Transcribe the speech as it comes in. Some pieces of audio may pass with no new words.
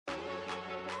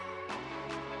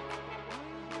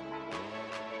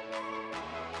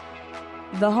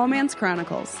The Homance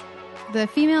Chronicles. The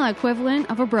female equivalent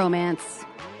of a bromance.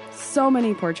 So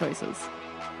many poor choices.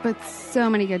 But so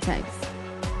many good times.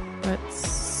 But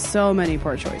so many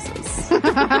poor choices. The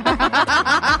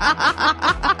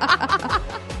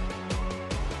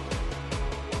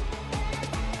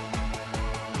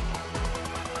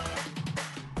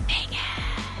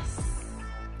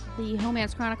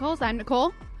Homance Chronicles. I'm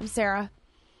Nicole. I'm Sarah.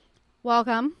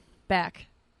 Welcome. Back.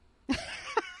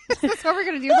 Is this what we're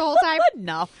going to do the whole time?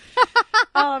 No.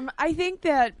 I think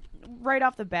that right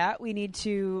off the bat, we need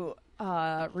to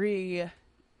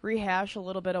rehash a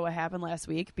little bit of what happened last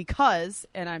week because,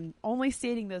 and I'm only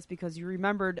stating this because you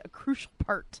remembered a crucial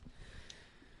part.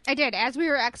 I did. As we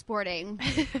were exporting,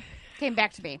 came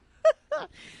back to me.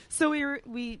 So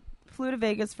we flew to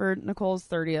Vegas for Nicole's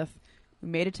 30th. We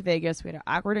made it to Vegas. We had an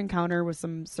awkward encounter with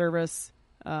some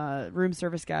room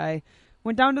service guy.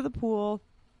 Went down to the pool.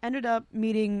 Ended up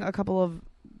meeting a couple of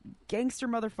gangster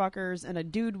motherfuckers and a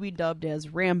dude we dubbed as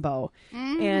Rambo.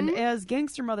 Mm-hmm. And as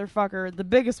gangster motherfucker, the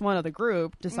biggest one of the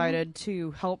group, decided to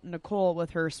help Nicole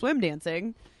with her swim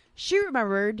dancing. She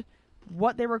remembered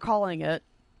what they were calling it.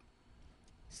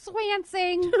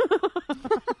 Swancing.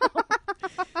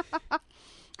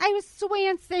 I was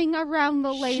swancing around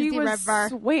the lazy river.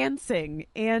 Swancing,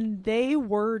 and they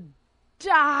were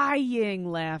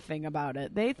dying laughing about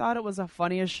it. They thought it was the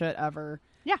funniest shit ever.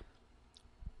 Yeah.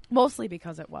 Mostly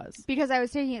because it was. Because I was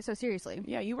taking it so seriously.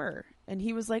 Yeah, you were. And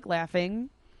he was like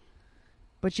laughing,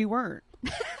 but you weren't.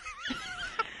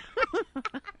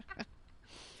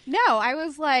 No, I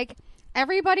was like,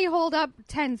 everybody hold up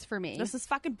tens for me. This is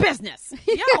fucking business.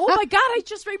 Yeah. Oh my God. I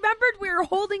just remembered we were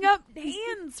holding up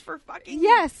hands for fucking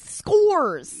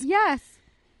scores. Yes.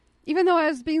 Even though I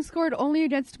was being scored only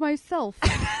against myself.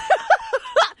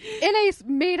 In a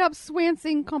made-up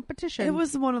swancing competition. It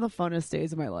was one of the funnest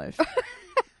days of my life.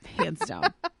 Hands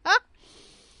down.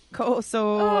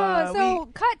 So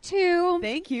cut to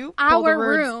thank you. Our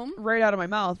room. Right out of my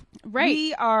mouth. Right.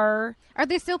 We are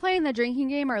they still playing the drinking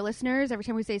game, our listeners, every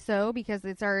time we say so? Because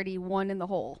it's already one in the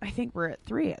hole. I think we're at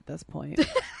 3 at this point.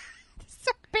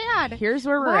 So bad. Here's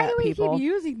where we're at, people. Why do we keep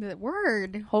using the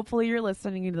word? Hopefully you're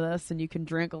listening to this and you can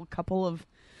drink a couple of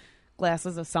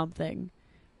glasses of something.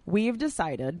 We've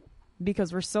decided,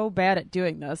 because we're so bad at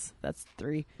doing this, that's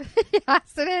 3.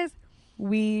 Yes, it is.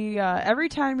 We, every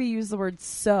time we use the word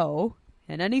so,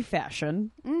 in any fashion,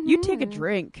 you take a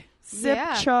drink. Sip,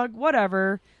 chug,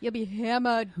 whatever. You'll be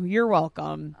hammered. You're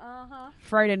welcome. Uh-huh.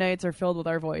 Friday nights are filled with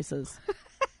our voices.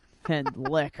 And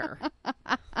liquor.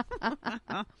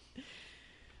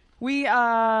 We,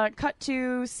 cut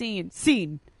to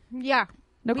scene. Yeah.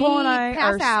 Nicole and I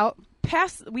pass out.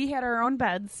 We had our own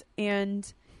beds,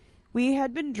 and we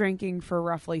had been drinking for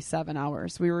roughly 7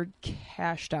 hours. We were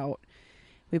cashed out.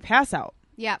 We pass out.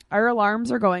 Yeah. Our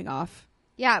alarms are going off.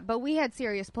 Yeah, but we had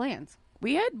serious plans.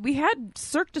 We had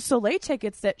Cirque du Soleil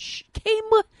tickets that came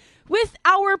with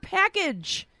our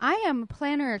package. I am a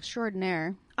planner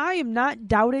extraordinaire. I am not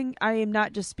doubting. I am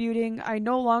not disputing. I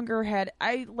no longer had...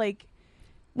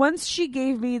 Once she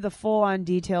gave me the full-on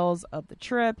details of the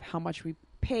trip, how much we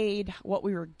paid, what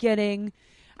we were getting,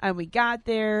 and we got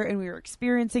there, and we were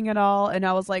experiencing it all, and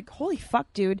I was like, holy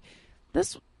fuck, dude,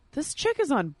 this chick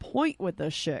is on point with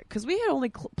this shit, because we had only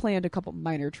planned a couple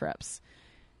minor trips,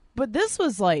 but this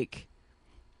was like...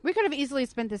 We could have easily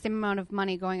spent the same amount of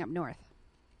money going up north.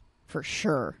 For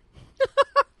sure.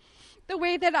 The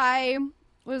way that I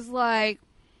was like,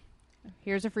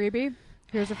 here's a freebie.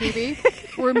 Here's a freebie.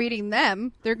 We're meeting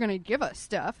them. They're going to give us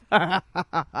stuff.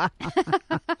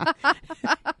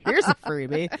 Here's a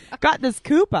freebie. Got this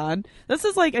coupon. This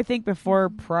is like, I think before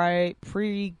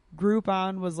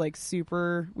pre-Groupon was like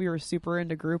we were super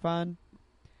into Groupon.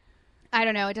 I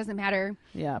don't know. It doesn't matter.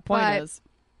 Yeah. Point is,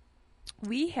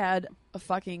 we had a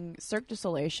fucking Cirque du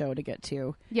Soleil show to get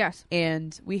to. Yes.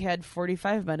 And we had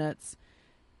 45 minutes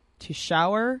to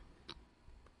shower,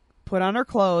 put on our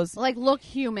clothes, like look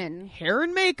human, hair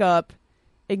and makeup,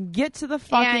 and get to the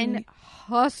fucking and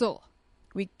hustle.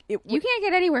 You can't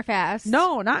get anywhere fast.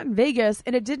 No, not in Vegas,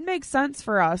 and it didn't make sense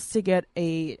for us to get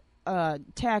a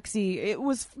taxi. It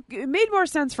made more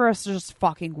sense for us to just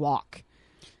fucking walk.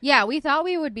 Yeah, we thought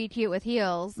we would be cute with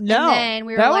heels. No, and then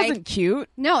we were that like, wasn't cute.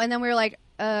 No, and then we were like,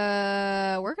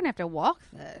 we're gonna have to walk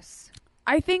this.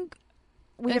 I think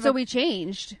we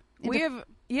changed. We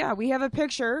have a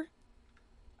picture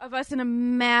of us in a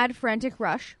mad, frantic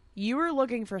rush. You were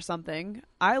looking for something.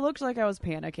 I looked like I was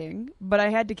panicking, but I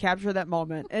had to capture that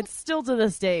moment. It's still to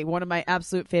this day one of my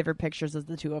absolute favorite pictures of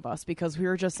the two of us because we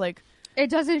were just like... It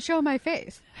doesn't show my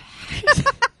face.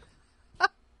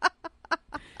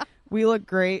 We look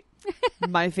great.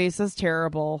 My face is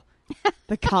terrible.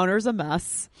 The counter's a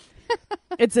mess.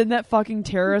 It's in that fucking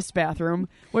terrace bathroom,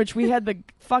 which we had the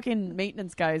fucking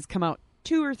maintenance guys come out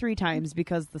 2 or 3 times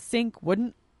because the sink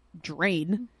wouldn't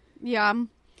drain. Yeah.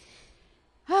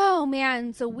 Oh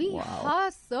man, so we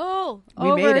hustle We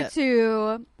over made it.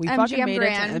 to We MGM fucking made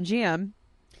Grand, it to MGM.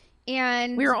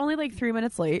 and We were only like 3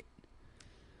 minutes late.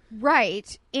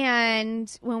 right.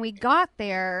 And when we got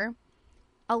there,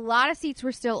 a lot of seats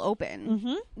were still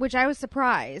open, which I was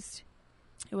surprised.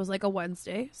 It was like a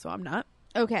Wednesday, so I'm not.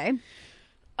 Okay.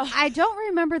 I don't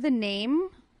remember the name.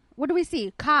 What do we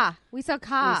see? Ka. We saw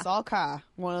Ka. We saw Ka,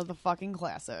 one of the fucking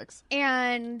classics.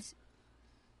 And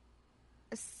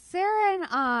Sarah and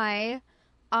I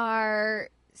are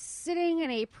sitting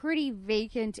in a pretty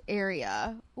vacant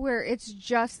area where it's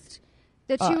just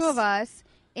the two of us,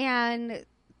 and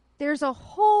there's a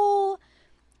whole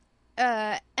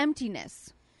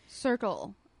emptiness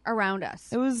circle around us.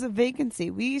 It was a vacancy.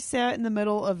 We sat in the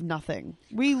middle of nothing.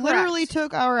 We literally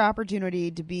took our opportunity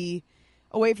to be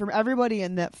away from everybody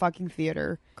in that fucking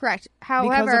theater. Correct. Because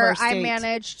of However, our I state.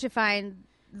 managed to find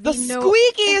The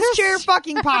squeakiest chair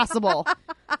fucking possible.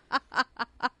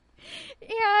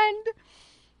 And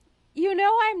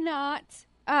I'm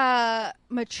not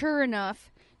mature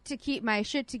enough to keep my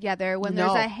shit together when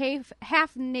there's a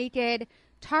half naked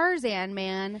Tarzan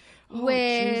man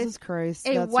with Jesus Christ.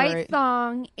 a That's white right.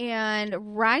 thong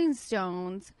and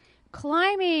rhinestones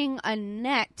climbing a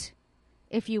net,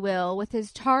 if you will, with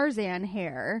his Tarzan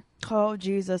hair. Oh,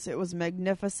 Jesus. It was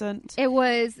magnificent. It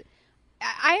was...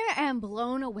 I am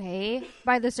blown away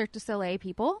by the Cirque du Soleil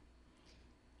people.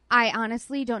 I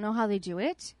honestly don't know how they do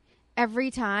it.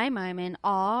 Every time I'm in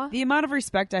awe. The amount of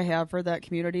respect I have for that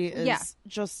community is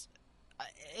just...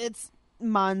 It's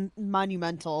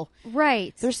monumental.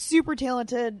 Right. They're super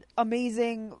talented,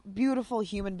 amazing, beautiful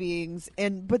human beings.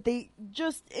 But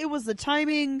it was the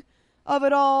timing of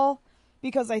it all.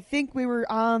 Because I think we were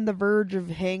on the verge of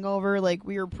hangover, like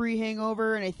we were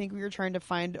pre-hangover, and I think we were trying to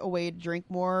find a way to drink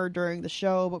more during the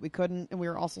show, but we couldn't, and we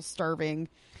were also starving.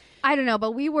 I don't know,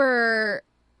 but we were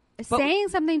saying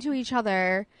something to each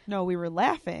other. No, we were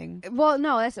laughing. Well,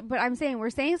 no, but I'm saying we're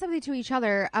saying something to each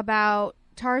other about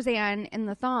Tarzan in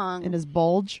the thong. In his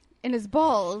bulge. In his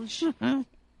bulge,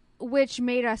 which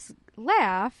made us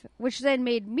laugh, which then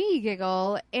made me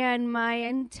giggle, and my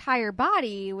entire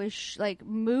body was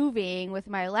moving with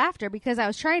my laughter because I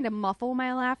was trying to muffle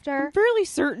my laughter. I'm fairly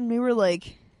certain we were laughing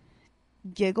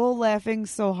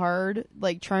so hard,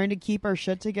 trying to keep our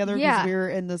shit together because we were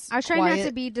in this I was trying not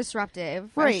to be disruptive.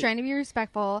 Right. I was trying to be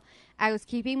respectful. I was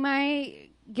keeping my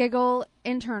giggle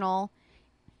internal,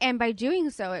 and by doing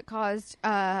so, it caused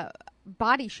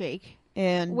body shake.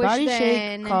 And which body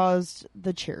then- shake caused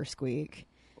the chair squeak.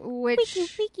 Which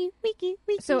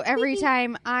so every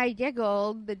time I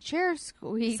giggled, the chair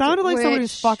squeaked. Sounded like somebody which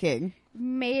was fucking.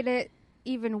 made it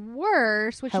even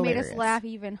worse, which made us Hilarious. laugh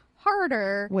even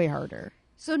harder. Way harder.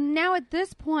 So now at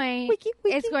this point,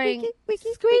 it's going wiki,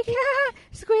 squeak,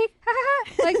 squeak,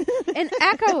 and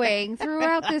echoing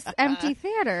throughout this empty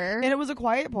theater. And it was a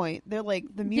quiet point. They're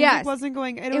the music wasn't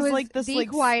going. And it was like this, the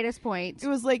quietest point. It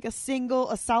was like a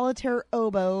solitaire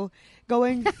oboe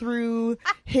going through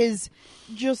his,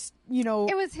 just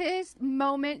It was his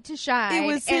moment to shine. It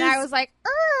was and I was like,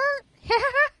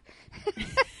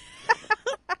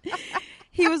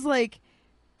 he was like,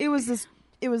 it was this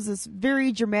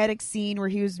very dramatic scene where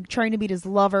he was trying to meet his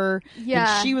lover.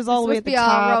 yeah, and she was all the way at the be all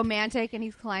top. romantic, and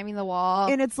he's climbing the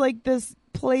wall. And it's like this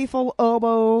playful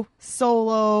oboe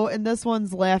solo, and this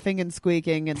one's laughing and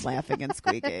squeaking and laughing and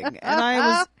squeaking.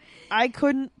 And I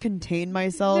couldn't contain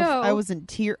myself. No. I was in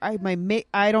tears.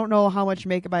 I don't know how much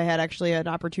makeup I had actually had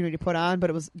an opportunity to put on, but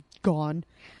it was gone.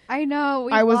 I know.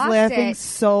 I was laughing it.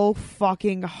 so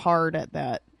fucking hard at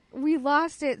that. We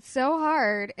lost it so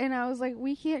hard, and I was like,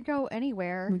 we can't go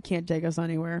anywhere. We can't take us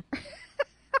anywhere.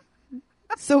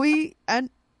 So there's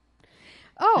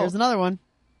another one.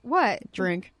 What?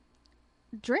 Drink.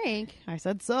 Drink? I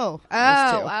said so.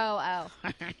 Oh.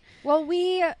 Well,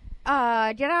 we get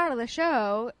out of the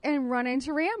show and run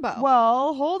into Rambo.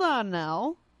 Well, hold on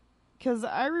now. Because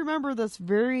I remember this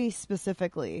very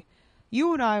specifically.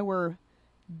 You and I were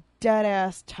dead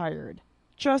ass tired.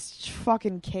 Just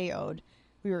fucking KO'd.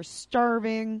 We were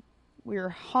starving. We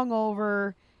were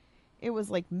hungover. It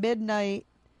was like midnight.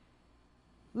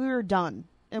 We were done.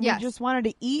 And we just wanted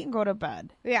to eat and go to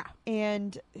bed. Yeah.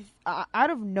 And out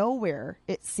of nowhere,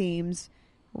 it seems,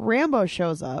 Rambo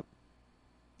shows up.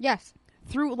 Yes.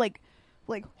 Through like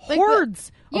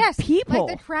hordes of people.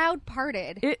 Like the crowd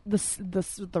parted.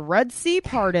 The Red Sea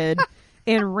parted.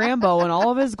 And Rambo in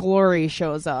all of his glory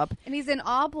shows up. And he's in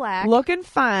all black. Looking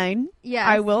fine, Yes.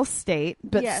 I will state,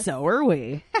 but Yes. so are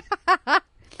we.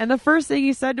 And the first thing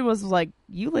he said to us was like,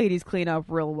 you ladies clean up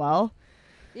real well.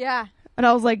 Yeah. And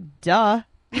I was like, duh.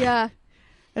 Yeah.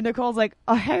 And Nicole's like,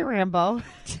 oh, hey, Rambo.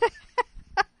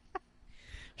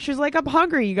 She's like, I'm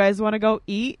hungry. You guys want to go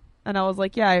eat? And I was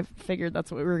like, yeah, I figured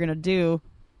that's what we were going to do.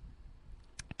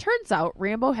 Turns out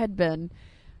Rambo had been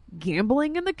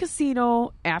gambling in the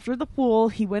casino after the pool.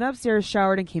 He went upstairs,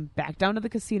 showered, and came back down to the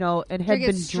casino and had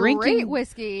been drinking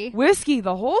whiskey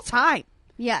the whole time.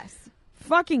 Yes.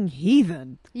 Fucking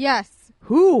heathen. Yes.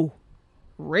 Who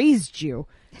raised you?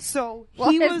 So Well,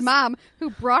 he his was, mom who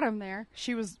brought him there.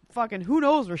 she was fucking, who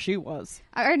knows where she was.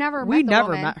 I never met We the never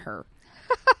woman. met her.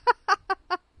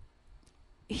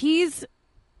 He's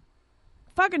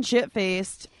fucking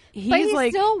shit-faced. But he's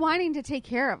like, still wanting to take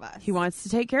care of us. he wants to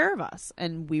take care of us,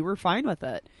 and we were fine with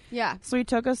it. Yeah. So he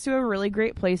took us to a really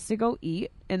great place to go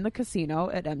eat in the casino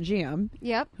at MGM.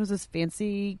 Yep. It was this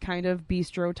fancy kind of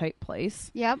bistro type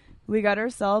place. Yep. We got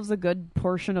ourselves a good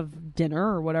portion of dinner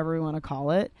or whatever we want to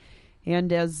call it.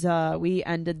 And as we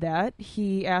ended that,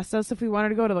 he asked us if we wanted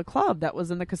to go to the club that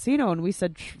was in the casino. And we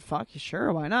said, fuck,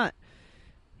 sure, why not?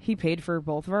 He paid for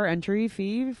both of our entry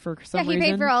fee for some reason. Yeah,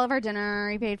 he paid for all of our dinner.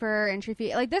 He paid for our entry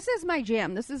fee. Like, this is my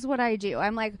jam. This is what I do.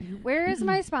 I'm like, where is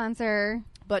my sponsor?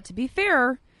 But to be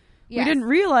fair, Yes. we didn't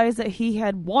realize that he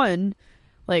had won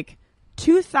like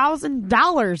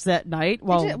 $2,000 that night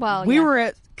while we were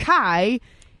at Kai.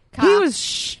 He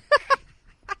was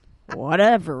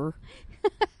whatever.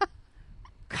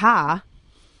 Ka.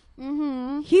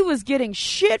 Mm-hmm. He was getting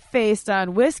shit-faced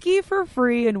on whiskey for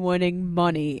free and winning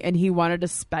money, and he wanted to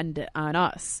spend it on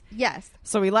us. Yes.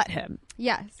 So we let him.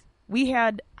 Yes. We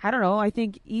had, I don't know, I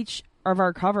think each of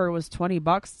our cover was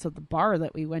 $20 to the bar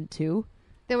that we went to.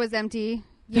 That was empty.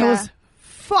 It was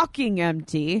fucking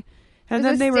empty. And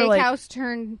then they were like, steakhouse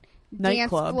turned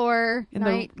nightclub dance floor in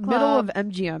nightclub. the middle of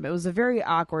MGM. It was a very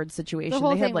awkward situation. The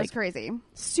whole They had thing like was crazy.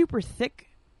 super thick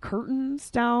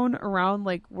curtains down around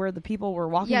like where the people were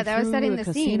walking Yeah, that was through setting the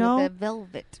scene casino. with the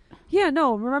velvet. Yeah,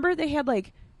 no, remember they had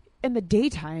like in the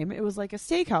daytime it was like a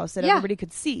steakhouse that everybody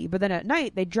could see, but then at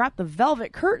night they dropped the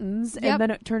velvet curtains and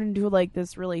then it turned into like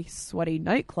this really sweaty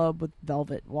nightclub with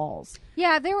velvet walls.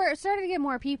 Yeah, they were starting to get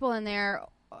more people in there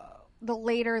the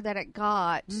later that it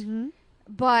got. Mm-hmm.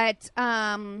 But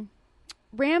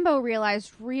Rambo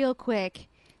realized real quick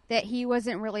that he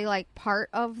wasn't really like part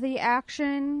of the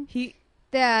action.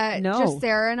 Just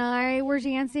Sarah and I were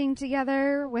dancing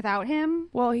together without him.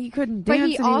 Well, he couldn't But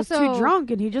dance he and also- he was too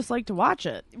drunk and he just liked to watch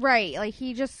it. Right, like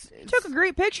he just Took a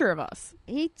great picture of us.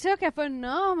 He took a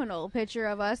phenomenal picture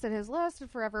of us that has lasted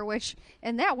forever, which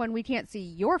in that one we can't see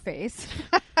your face.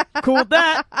 Cool with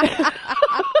that.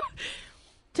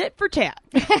 Tit for tat.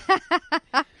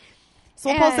 So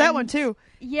we'll post that one too.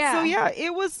 Yeah. So yeah,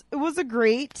 it was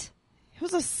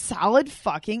a solid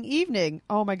fucking evening.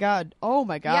 Oh my god.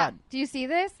 Yeah. Do you see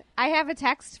this? I have a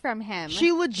text from him.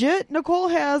 Nicole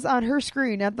has on her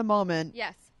screen at the moment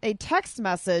Yes. a text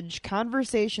message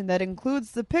conversation that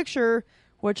includes the picture,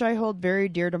 which I hold very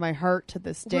dear to my heart to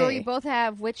this day. Where we both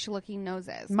have witch-looking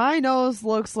noses. My nose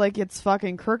looks like it's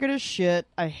fucking crooked as shit.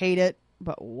 I hate it,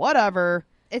 but whatever.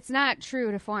 It's not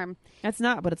true to form. It's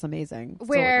not, but it's amazing. Still a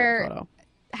Where great photo.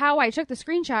 how I took the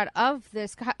screenshot of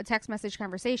this text message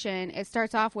conversation, it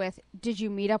starts off with, "Did you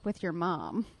meet up with your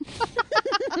mom?"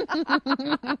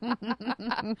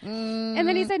 And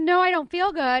then he said, "No, I don't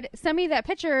feel good. Send me that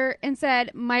picture," and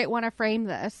said, "Might want to frame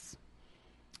this."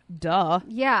 Duh.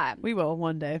 Yeah. We will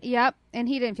one day. Yep. And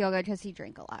he didn't feel good because he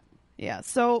drank a lot. Yeah.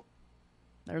 So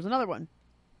there's another one.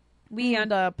 We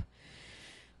end up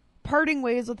parting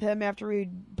ways with him after we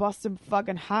bust a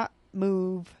fucking hot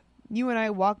move. You and I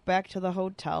walk back to the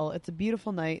hotel. It's a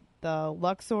beautiful night. The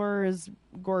Luxor is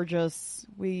gorgeous.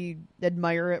 We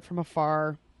admire it from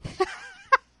afar.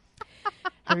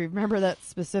 I remember that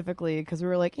specifically because we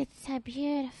were like, it's so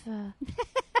beautiful.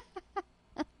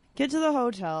 Get to the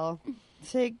hotel,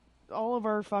 take all of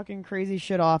our fucking crazy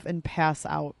shit off, and pass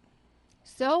out.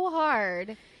 So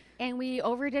hard. And we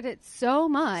overdid it so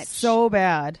much. So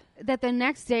bad. That the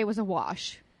next day was a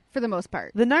wash for the most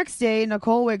part. The next day,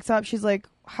 Nicole wakes up. She's like,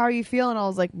 how are you feeling? I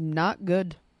was like, not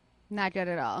good. Not good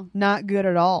at all. Not good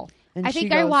at all. And I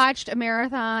think I watched a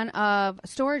marathon of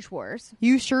Storage Wars.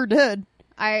 You sure did.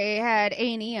 I had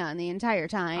A&E on the entire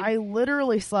time. I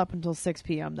literally slept until 6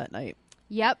 p.m. that night.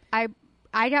 Yep.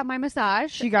 I got my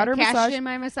massage. She got her cashed massage. in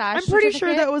my massage. I'm pretty sure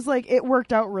certificate. that was like, it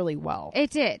worked out really well. It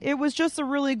did. It was just a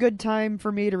really good time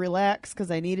for me to relax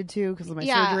because I needed to because of my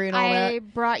surgery and all I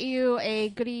that. brought you a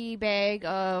goodie bag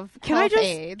of health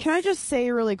aids. Can I just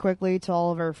say really quickly to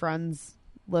all of our friends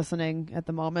listening at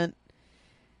the moment,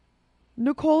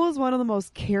 Nicole is one of the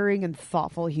most caring and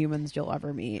thoughtful humans you'll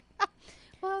ever meet.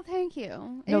 Well, thank you.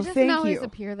 No, it doesn't thank always you.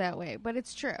 appear that way, but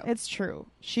it's true. It's true.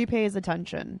 She pays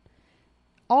attention.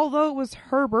 Although it was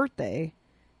her birthday,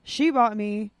 she bought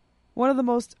me one of the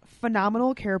most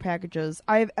phenomenal care packages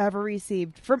I've ever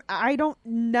received.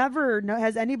 Never know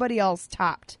has anybody else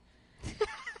topped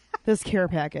this care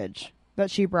package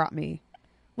that she brought me.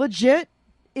 Legit,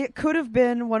 it could have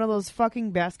been one of those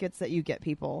fucking baskets that you get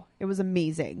people. It was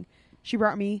amazing. She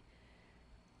brought me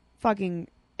fucking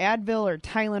Advil or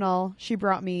Tylenol. She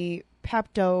brought me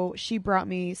Pepto. She brought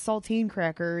me saltine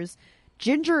crackers,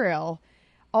 ginger ale.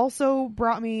 Also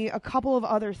brought me a couple of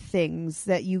other things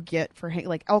that you get for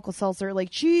like Alka-Seltzer. Like,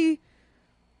 she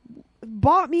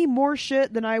bought me more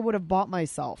shit than I would have bought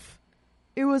myself.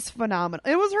 It was phenomenal.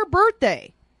 It was her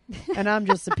birthday. And I'm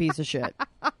just a piece of shit.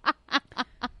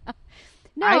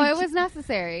 No, it was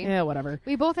necessary. Yeah, whatever.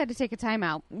 We both had to take a time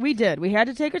out. We did. We had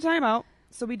to take a time out.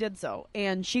 So we did so.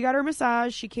 And she got her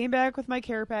massage. She came back with my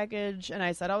care package. And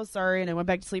I said I was sorry. And I went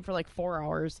back to sleep for like 4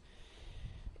 hours.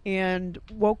 And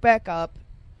woke back up.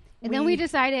 And then we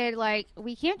decided, like,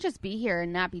 we can't just be here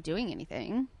and not be doing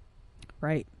anything.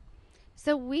 Right.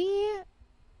 So we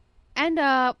end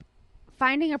up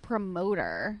finding a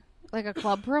promoter, like a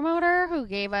club promoter, who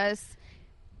gave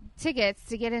tickets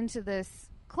to get into this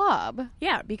club.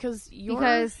 Yeah, because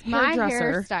my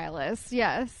hairdresser hairstylist,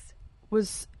 yes,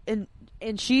 was and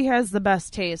she has the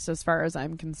best taste as far as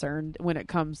I'm concerned when it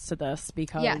comes to this,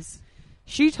 because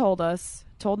she told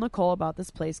Nicole about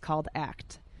this place called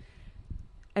ACT.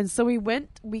 And so we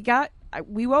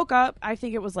woke up, I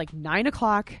think it was like 9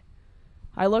 o'clock.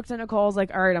 I looked at Nicole, I was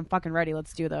like, all right, I'm fucking ready.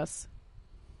 Let's do this.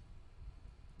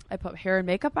 I put hair and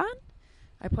makeup on.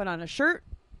 I put on a shirt.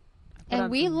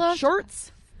 And we looked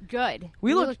shorts. Good.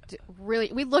 We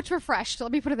looked refreshed.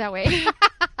 Let me put it that way.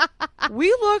 We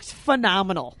looked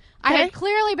phenomenal. I had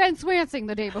clearly been swancing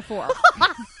the day before.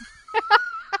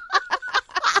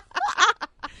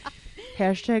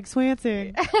 Hashtag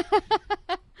swancing.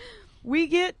 We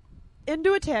get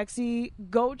into a taxi,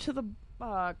 go to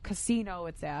the casino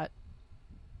it's at,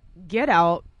 get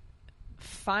out,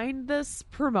 find this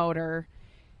promoter.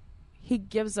 He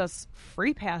gives us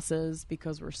free passes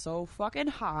because we're so fucking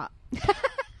hot.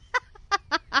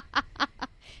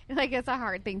 Like, it's a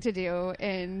hard thing to do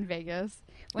in Vegas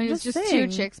when it's just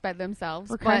saying, two chicks by themselves.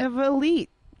 We're kind of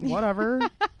elite. Whatever.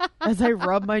 As I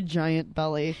rub my giant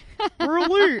belly. We're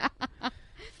elite.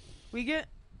 We get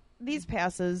these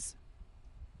passes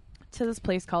to this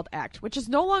place called ACT, which is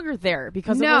no longer there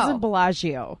because it was in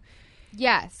Bellagio.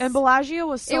 Yes. And Bellagio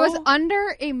was so... It was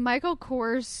under a Michael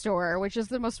Kors store, which is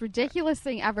the most ridiculous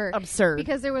thing ever. Absurd.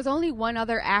 Because there was only one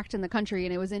other ACT in the country,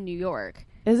 and it was in New York.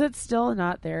 Is it still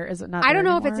not there? Is it not I there don't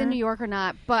know anymore? if it's in New York or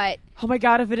not, but... Oh my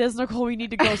God, if it is, Nicole, we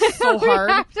need to go so hard.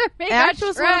 We have to make ACT a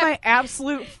was trip. one of my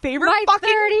absolute favorite My fucking...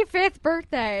 35th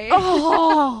birthday.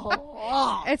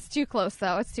 Oh. It's too close,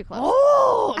 though. It's too close.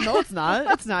 Oh. No, it's not.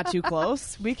 It's not too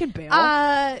close. We can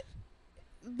bail.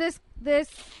 This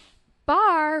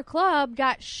club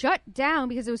got shut down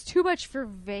because it was too much for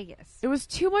Vegas. It was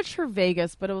too much for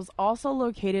Vegas, but it was also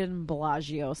located in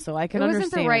Bellagio, so I can understand. It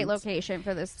wasn't the right location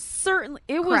for this certainly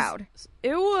crowd.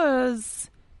 It was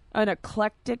an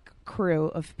eclectic crew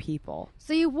of people.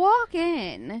 So you walk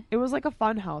in. It was like a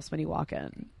fun house when you walk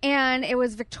in. And it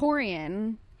was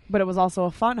Victorian. But it was also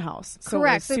a fun house. So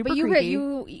correct. It was super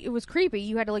creepy. It was creepy.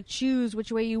 You had to like choose which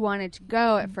way you wanted to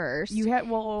go at first. We had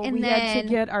to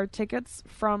get our tickets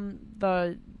from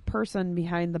the person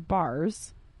behind the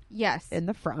bars. Yes. In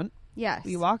the front. Yes.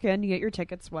 You walk in, you get your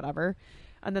tickets, whatever.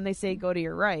 And then they say go to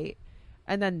your right.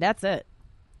 And then that's it.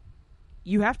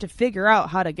 You have to figure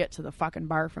out how to get to the fucking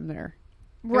bar from there.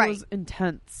 Right. It was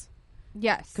intense.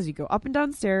 Yes. Because you go up and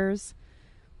down stairs.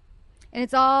 And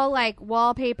it's all like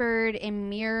wallpapered and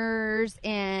mirrors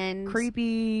and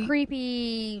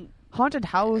creepy haunted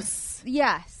house.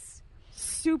 Yes.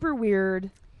 Super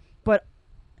weird, but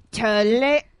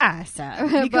totally awesome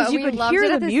because but you could loved hear it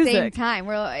the at the music. same time.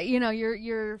 We're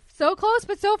you're so close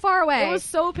but so far away. It was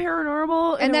so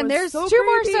paranormal, and then there's so two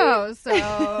creepy. more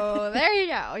so there you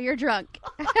go. You're drunk.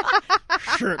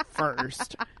 Shit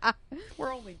first.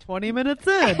 We're only 20 minutes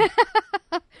in.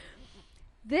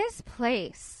 This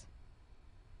place.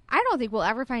 I don't think we'll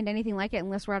ever find anything like it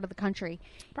unless we're out of the country.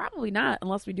 Probably not,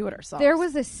 unless we do it ourselves. There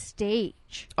was a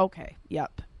stage. Okay,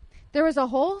 yep. There was a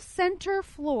whole center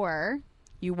floor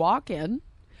You walk in,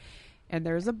 and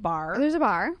there's a bar. There's a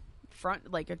bar.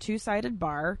 Front, like a two-sided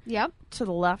bar. Yep. To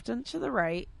the left and to the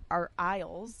right are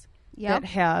aisles Yep. that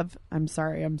have, I'm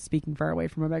sorry, I'm speaking far away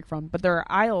from my microphone, but there are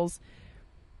aisles,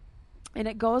 and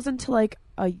it goes into like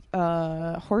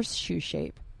a horseshoe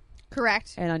shape.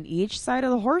 Correct. And on each side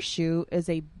of the horseshoe is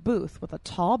a booth with a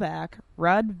tall back,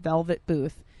 red velvet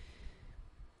booth.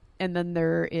 And then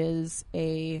there is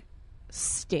a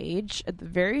stage at the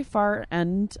very far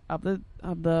end of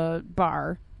the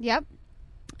bar. Yep.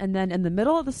 And then in the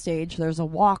middle of the stage, there's a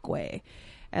walkway.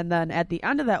 And then at the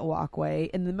end of that walkway,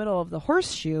 in the middle of the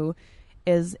horseshoe,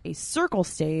 is a circle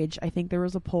stage. I think there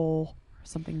was a pole or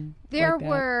something There like that.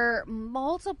 were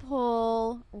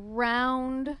multiple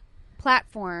round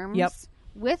platforms Yep.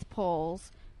 with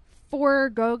poles for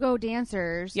go-go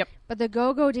dancers. Yep. But the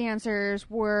go-go dancers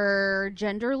were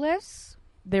genderless.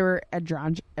 They were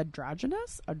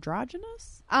androgynous?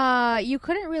 You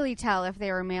couldn't really tell if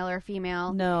they were male or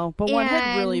female. No, but one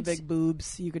had really And- big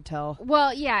boobs. You could tell.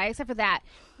 Well, yeah, except for that.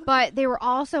 But they were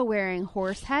also wearing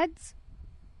horse heads.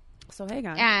 So hang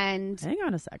on. And Hang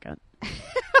on a second.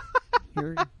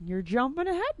 You're jumping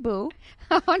ahead, boo.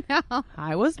 oh no.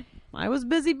 I was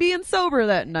busy being sober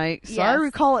that night, so I Yes.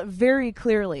 recall it very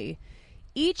clearly.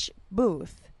 Each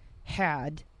booth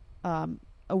had a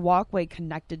walkway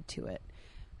connected to it.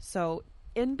 So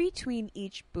in between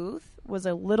each booth was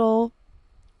a little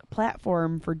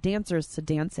platform for dancers to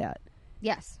dance at.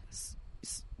 Yes.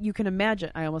 You can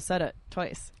imagine. I almost said it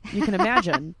twice. You can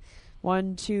imagine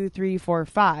 1, 2, 3, 4,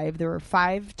 5. There were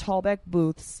 5 tall back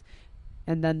booths,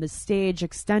 and then the stage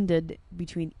extended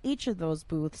between each of those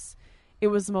booths. It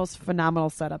was the most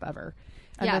phenomenal setup ever.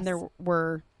 And then Yes. there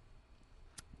were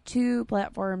 2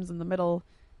 platforms in the middle,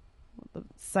 the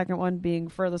second one being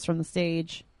furthest from the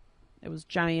stage. It was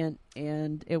giant,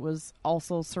 and it was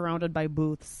also surrounded by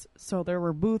booths. So there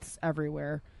were booths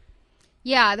everywhere.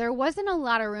 Yeah, there wasn't a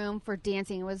lot of room for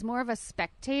dancing. It was more of a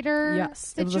spectator Yes,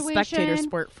 situation. it was a spectator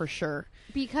sport for sure.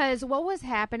 Because what was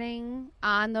happening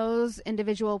on those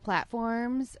individual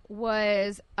platforms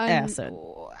was Acid.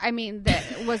 I mean,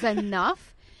 that was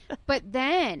enough. But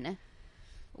then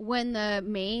when the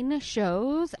main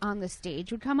shows on the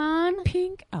stage would come on,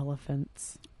 Pink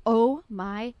elephants. oh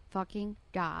my fucking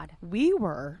God. We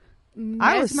were.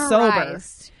 I was sober.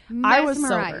 Mesmerized. I was sober.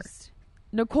 Mesmerized.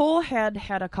 Nicole had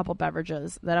a couple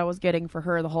beverages that I was getting for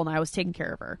her the whole night. I was taking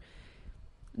care of her.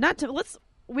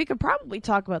 We could probably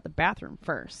talk about the bathroom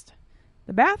first.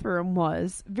 The bathroom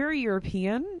was very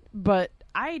European, but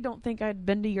I don't think I'd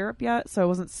been to Europe yet, so I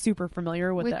wasn't super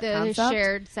familiar with that the concept.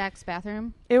 shared sex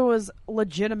bathroom. It was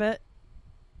legitimate.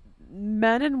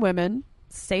 Men and women,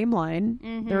 same line.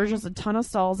 Mm-hmm. There were just a ton of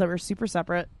stalls that were super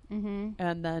separate, Mm-hmm.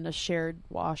 and then a shared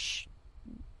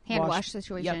Hand wash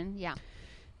situation. Yep. Yeah.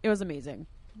 It was amazing.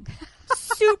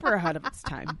 Super ahead of its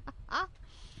time.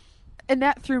 And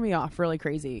that threw me off really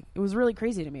crazy. It was really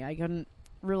crazy to me. I couldn't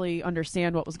really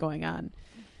understand what was going on.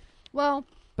 Well,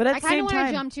 But at I the kind same of want to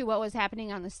time, jump to what was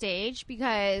happening on the stage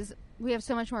because we have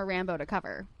so much more Rambo to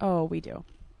cover. oh, we do.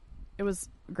 It was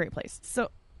a great place.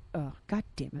 So, God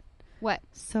damn it. What?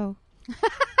 So,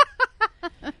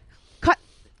 cut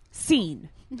scene.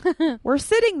 We're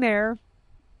sitting there,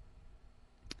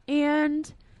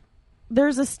 and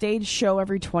there's a stage show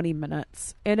every 20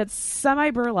 minutes, and it's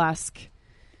semi-burlesque.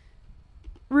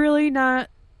 Really not.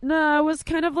 No, it was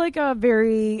kind of like a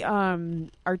very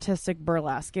artistic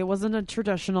burlesque. It wasn't a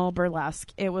traditional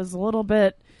burlesque. It was a little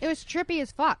bit. It was trippy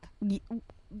as fuck.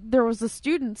 There was the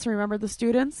students. Remember the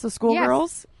students, the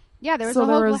schoolgirls? Yeah, there was So a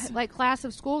there whole was- class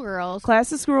of schoolgirls.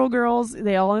 Class of schoolgirls.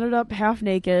 They all ended up half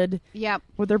naked Yep.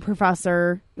 with their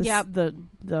professor. Yep.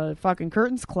 The fucking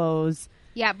curtains close.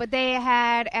 Yeah, but they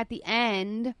had at the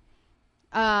end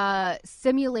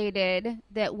simulated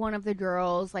that one of the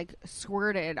girls like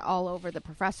squirted all over the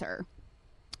professor.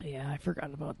 Yeah, I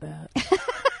forgot about that.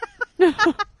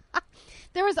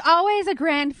 There was always a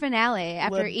grand finale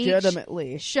after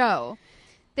Legitimately. each show.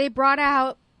 They brought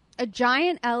out a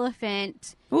giant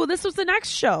elephant. Oh, this was the next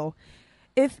show.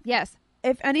 If Yes.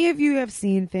 any of you have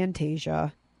seen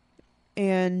Fantasia,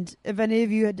 and if any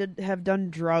of you have done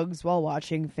drugs while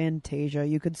watching Fantasia,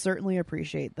 you could certainly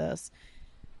appreciate this.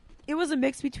 It was a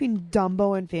mix between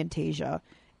Dumbo and Fantasia.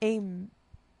 A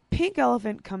pink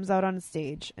elephant comes out on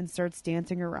stage and starts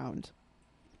dancing around.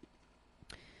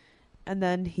 And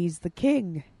then he's the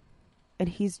king. And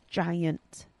he's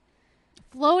giant.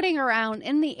 Floating around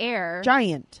in the air.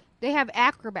 Giant. They have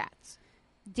acrobats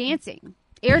dancing.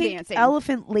 Air Pink dancing.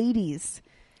 elephant ladies.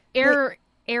 Air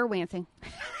wancing.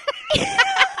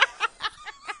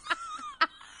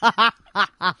 That's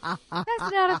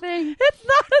not a thing. It's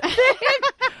not a thing.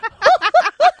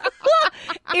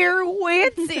 Air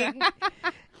wancing.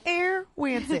 Air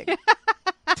wancing.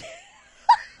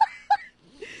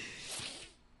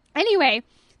 Anyway,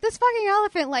 this fucking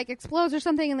elephant like explodes or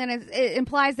something, and then it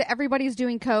implies that everybody's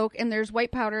doing coke, and there's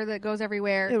white powder that goes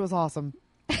everywhere. It was awesome.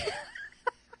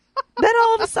 Then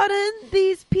all of a sudden,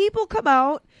 these people come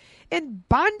out in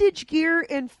bondage gear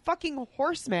and fucking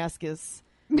horse masks.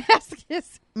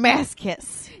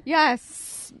 Masks.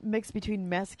 Yes. Mixed between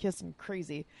masochist and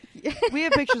crazy. We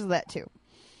have pictures of that too.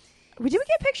 Did we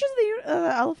get pictures of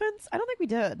the elephants? I don't think we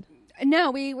did.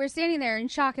 No, we were standing there in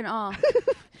shock and awe.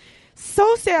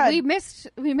 So sad. We missed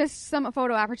some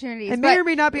photo opportunities. I may or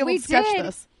may not be able to sketch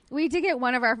this. We did get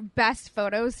one of our best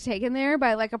photos taken there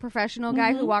by like a professional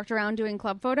guy who walked around doing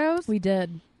club photos. We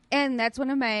did. And that's one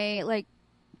of my like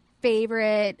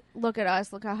favorite look at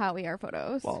us, look how hot we are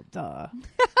photos. Well, duh.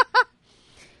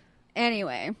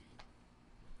 Anyway.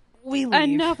 We leave.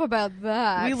 Enough about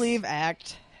that. We leave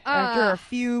act. After a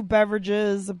few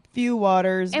beverages, a few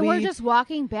waters. And we're just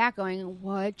walking back going,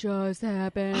 what just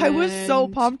happened? I was so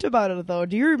pumped about it, though.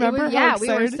 Do you remember how excited?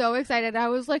 We were so excited. I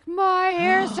was like, my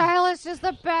hairstylist is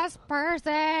the best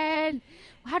person.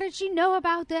 How did she know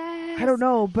about this? I don't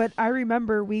know, but I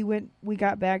remember we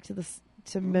got back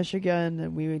to Michigan,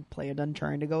 and we planned on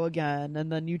trying to go again.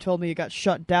 And then you told me it got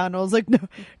shut down. I was like,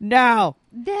 no.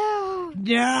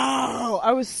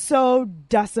 I was so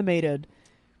decimated.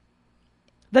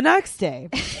 The next day,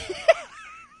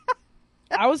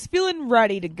 I was feeling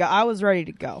ready to go. I was ready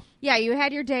to go. Yeah, you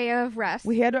had your day of rest.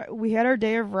 We had our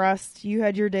day of rest. You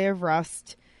had your day of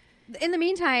rest. In the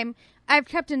meantime, I've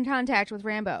kept in contact with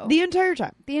Rambo. The entire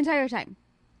time.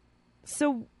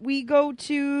 So we go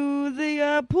to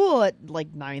the pool at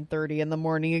like 9:30 in the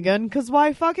morning again, because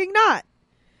why fucking not?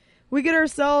 We get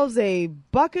ourselves a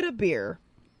bucket of beer.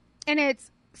 And it's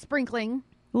sprinkling.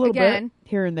 A little bit.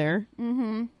 Here and there.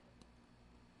 Mm-hmm.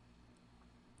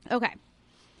 Okay.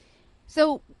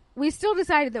 So we still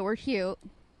decided that we're cute.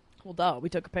 Well, duh. We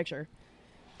took a picture.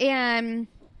 And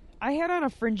I had on a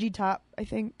fringy top, I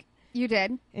think. You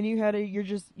did. And you had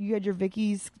your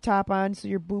Vicky's top on, so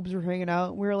your boobs were hanging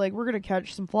out. We were like, we're going to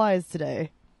catch some flies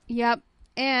today. Yep.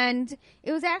 And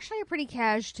it was actually a pretty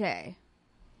cash day.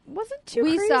 Wasn't too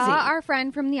crazy. We saw our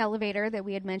friend from the elevator that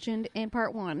we had mentioned in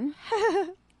part 1.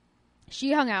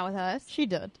 She hung out with us. She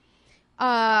did.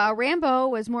 Rambo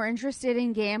was more interested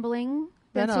in gambling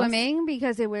than swimming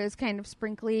because it was kind of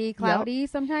sprinkly, cloudy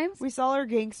sometimes. We saw our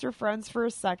gangster friends for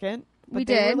a second. But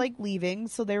they were like leaving,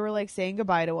 so they were like saying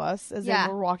goodbye to us as they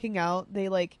were walking out. They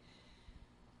like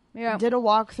did a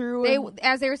walkthrough.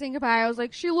 As they were saying goodbye, I was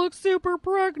like, she looks super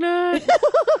pregnant.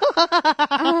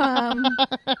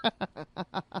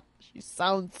 She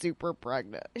sounds super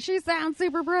pregnant.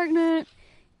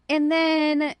 And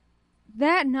then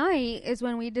that night is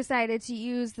when we decided to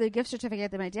use the gift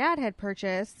certificate that my dad had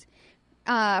purchased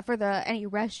for any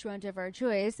restaurant of our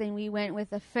choice, and we went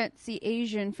with a fancy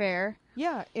Asian fare.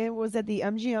 Yeah, it was at the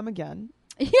MGM again.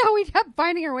 Yeah, we kept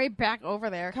finding our way back over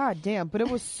there. God damn, but it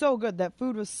was so good. That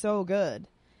food was so good.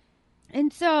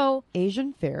 And so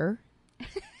Asian fare.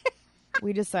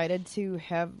 we decided to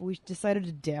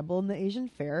dabble in the Asian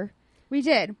fare. We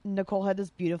did. Nicole had this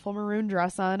beautiful maroon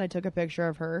dress on. I took a picture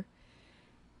of her.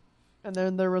 And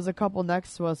then there was a couple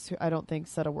next to us who I don't think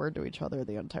said a word to each other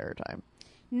the entire time.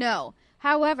 No.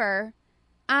 However,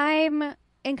 I'm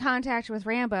in contact with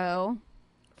Rambo.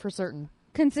 For certain.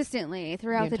 Consistently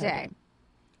throughout the day.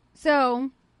 So,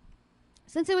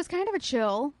 since it was kind of a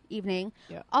chill evening,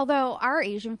 although our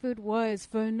Asian food was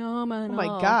phenomenal. Oh my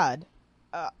God.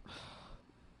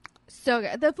 So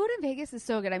good. The food in Vegas is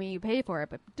so good. I mean, you pay for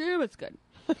it, but damn, it's good.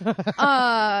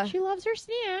 She loves her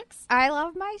snacks. I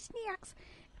love my snacks.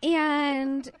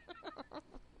 And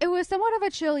it was somewhat of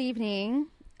a chill evening.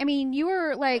 I mean, you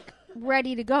were like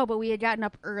ready to go, but we had gotten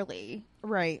up early.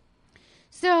 Right.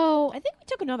 So I think we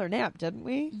took another nap, didn't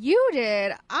we? You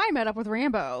did. I met up with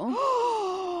Rambo.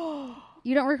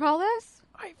 You don't recall this?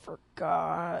 I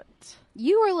forgot.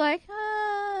 You were like,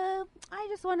 I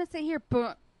just want to sit here.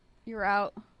 But you're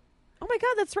out. Oh my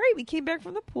God, that's right. We came back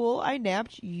from the pool. I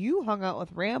napped. You hung out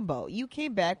with Rambo. You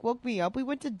came back, woke me up. We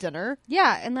went to dinner.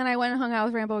 Yeah, and then I went and hung out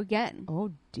with Rambo again.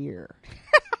 Oh, dear.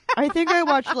 I think I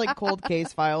watched like Cold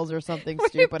Case Files or something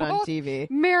stupid on TV.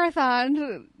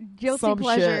 Marathon guilty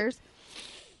pleasures. Shit.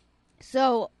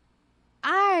 So,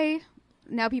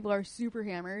 now people are super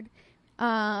hammered.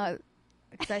 Because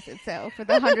I said so for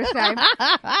the 100th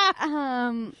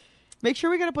time. Make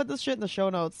sure we got to put this shit in the show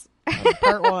notes.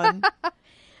 Part 1.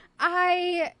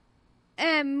 I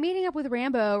am meeting up with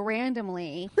Rambo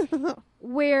randomly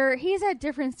where he's at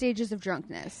different stages of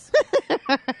drunkenness.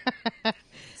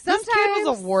 This kid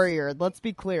was a warrior. Let's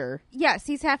be clear. Yes,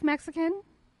 he's half Mexican.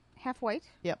 half white.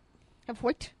 Yep. Half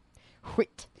white.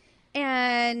 Wait.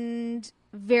 And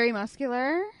very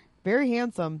muscular. Very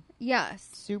handsome. Yes.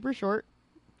 Super short.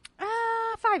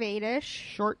 5'8"-ish.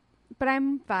 Short. But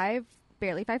I'm 5,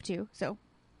 barely 5'2", so.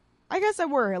 I guess I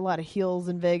wore a lot of heels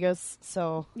in Vegas,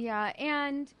 so. Yeah,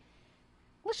 and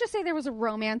let's just say there was a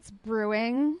romance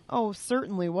brewing. Oh,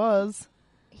 certainly was.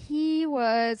 He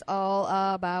was all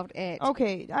about it.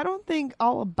 Okay, I don't think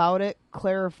all about it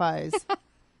clarifies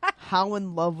how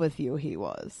in love with you he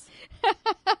was.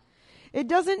 It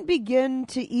doesn't begin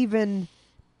to even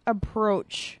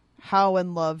approach how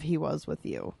in love he was with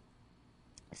you.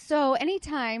 So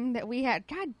anytime that we had,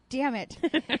 God damn it,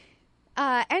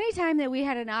 anytime that we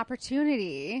had an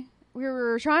opportunity, we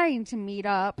were trying to meet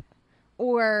up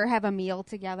or have a meal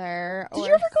together. Did you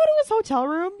ever go to his hotel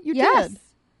room? You Yes. did.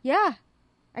 Yeah,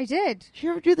 I did. Did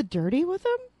you ever do the dirty with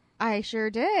him? I sure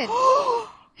did.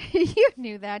 You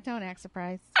knew that. Don't act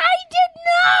surprised. I did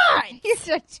not! You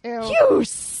did too. You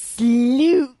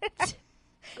sleut.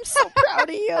 I'm so proud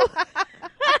of you.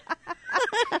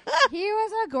 He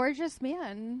was a gorgeous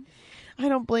man. I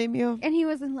don't blame you. And he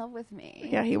was in love with me.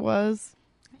 Yeah, he was.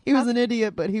 He was an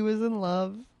idiot, but he was in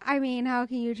love. I mean, how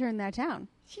can you turn that down?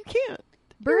 You can't.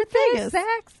 Birthday Vegas.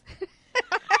 sex?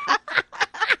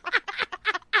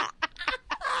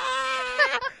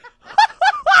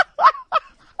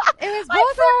 It was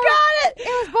both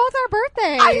our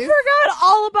birthdays. I forgot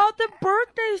all about the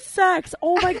birthday sex.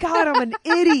 Oh my God, I'm an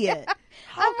idiot.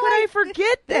 How could I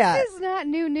forget that? This is not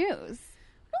new news.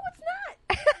 No, it's not.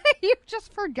 You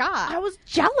just forgot. I was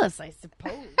jealous, I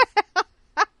suppose.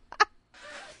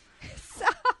 So,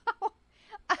 oh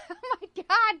my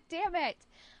God, damn it.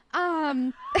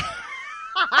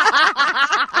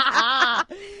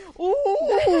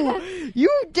 Ooh, you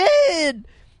did.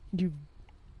 You.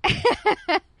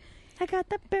 I got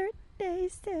the birthday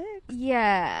sex.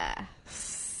 Yeah.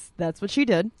 That's what she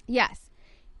did. Yes.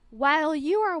 While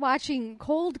you are watching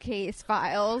cold case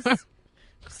files,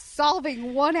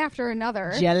 solving one after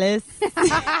another, Jealous.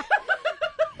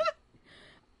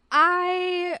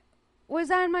 I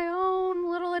was on my own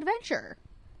little adventure.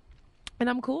 And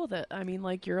I'm cool with it. I mean,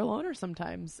 like, you're a loner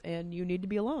sometimes, and you need to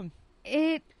be alone.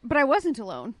 But I wasn't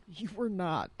alone. You were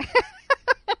not.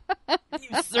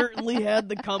 You certainly had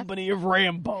the company of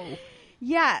Rambo.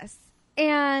 Yes.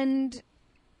 And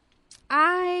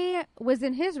I was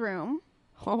in his room.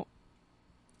 Oh.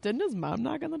 Didn't his mom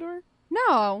knock on the door?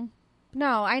 No,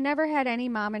 I never had any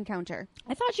mom encounter.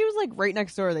 I thought she was, like, right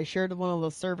next door. They shared one of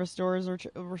those service doors or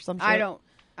some shit. I don't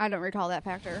recall that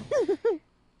factor. Maybe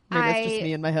it's just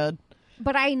me in my head.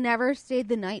 But I never stayed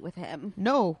the night with him.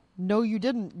 No, you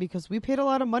didn't, because we paid a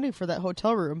lot of money for that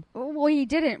hotel room. Well, you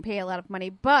didn't pay a lot of money,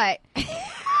 but...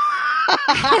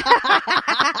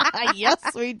 Yes,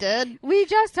 we did. We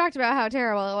just talked about how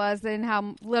terrible it was and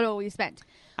how little we spent.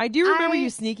 I do remember you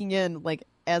sneaking in, like,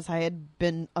 as I had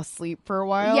been asleep for a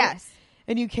while. Yes.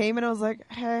 And you came and I was like,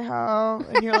 hey, ho.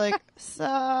 And you're like,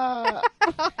 sup?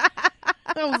 I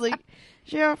was like,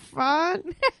 did you have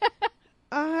fun?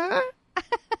 Uh-huh.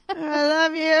 I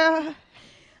love you.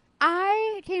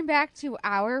 I came back to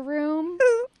our room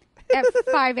at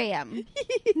 5 a.m.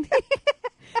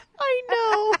 I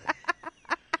know.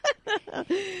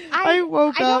 I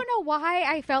woke up. I don't know why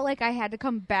I felt like I had to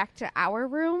come back to our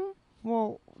room.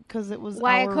 Well, because it was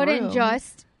why our I couldn't room.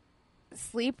 just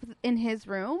sleep in his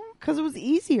room. Because it was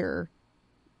easier.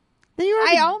 Then you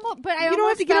don't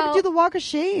have to get up and do the walk of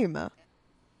shame.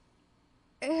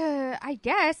 I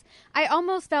guess I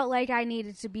almost felt like I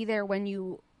needed to be there when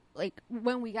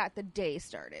we got the day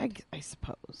started. I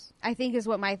suppose. I think is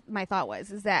what my thought was,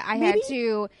 is that I had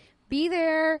to be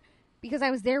there because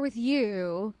I was there with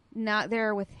you, not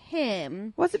there with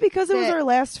him. Was it because it was our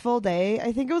last full day?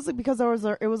 I think it was because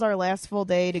it was our last full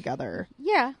day together.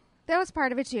 Yeah, that was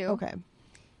part of it too. Okay.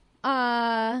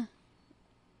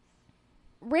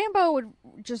 Rambo would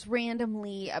just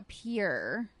randomly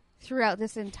appear throughout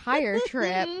this entire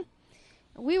trip.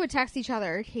 We would text each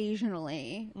other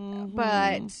occasionally,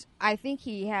 but I think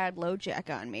he had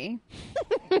LoJack on me.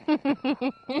 Because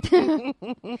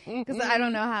I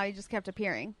don't know how he just kept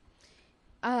appearing.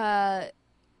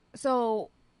 So,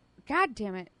 God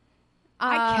damn it.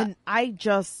 I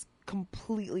just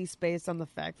completely spaced on the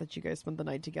fact that you guys spent the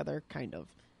night together, kind of.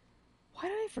 Why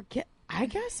did I forget? I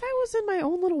guess I was in my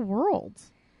own little world.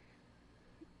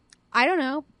 I don't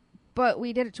know, but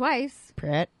we did it twice.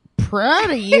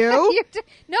 Proud of you.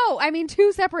 No, I mean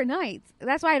 2 separate nights.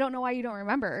 That's why I don't know why you don't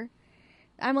remember.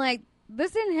 I'm like,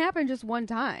 this didn't happen just one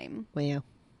time. Well, yeah.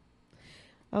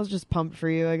 I was just pumped for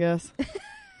you, I guess.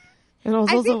 And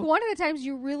I think one of the times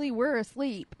you really were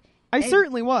asleep. I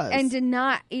certainly was. And did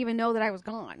not even know that I was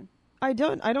gone. I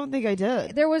don't think I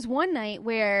did. There was one night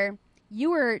where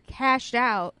you were cashed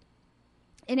out,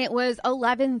 and it was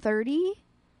 11:30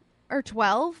 or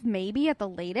 12, maybe at the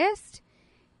latest,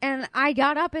 and I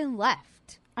got up and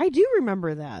left. I do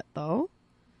remember that, though.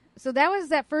 So that was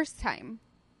that first time.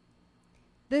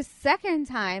 The second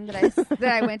time that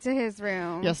I went to his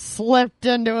room, You slipped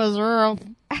into his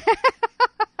room.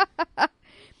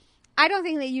 I don't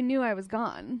think that you knew I was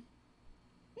gone.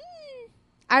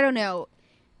 I don't know.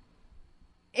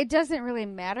 It doesn't really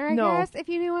matter, I guess, if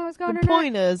you knew I was gone or not. The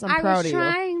point is, I'm proud of you. I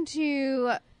was trying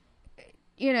to,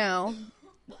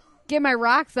 get my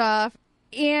rocks off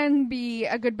and be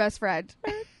a good best friend.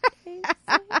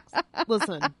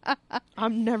 Listen,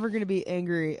 I'm never going to be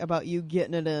angry about you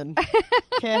getting it in.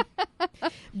 Okay?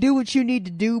 Do what you need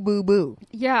to do, boo-boo.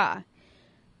 Yeah.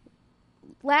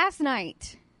 Last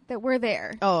night that we're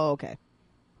there, Oh, okay.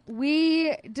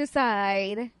 we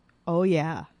decide Oh,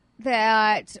 yeah.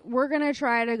 that we're going to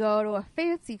try to go to a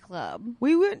fancy club.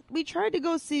 We tried to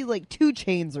go see, like, 2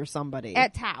 Chainz or somebody.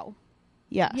 At Tao.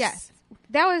 Yes. Yes.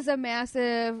 That was a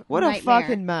massive What nightmare. a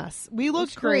fucking mess. We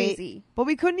looked great, crazy. but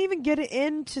we couldn't even get it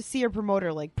in to see a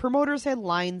promoter. Like, promoters had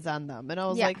lines on them, and I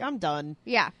was Yeah. like, I'm done.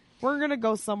 Yeah. We're going to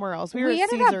go somewhere else. We were at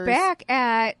ended Caesars. up back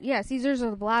at, Caesars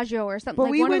or the Bellagio or something. But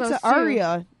like we one went of those to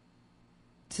Aria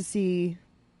to see...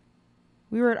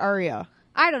 We were at Aria.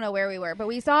 I don't know where we were, but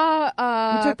we saw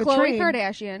We took the Khloe train.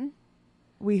 Kardashian.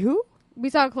 We who? We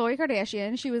saw Khloe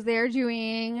Kardashian. She was there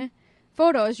doing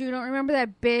photos. You don't remember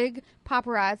that big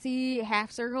paparazzi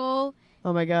half circle?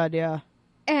 Oh my god, yeah.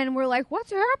 And we're like,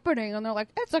 what's happening? And they're like,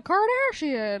 it's a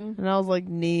Kardashian. And I was like,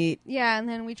 neat. Yeah, and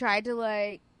then we tried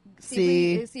to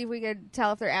see if we could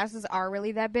tell if their asses are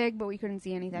really that big, but we couldn't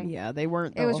see anything. Yeah, they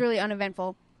weren't, though. It was really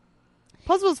uneventful.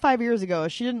 Plus, it was 5 years ago.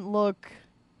 She didn't look...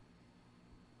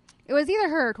 It was either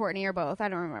her or Courtney or both. I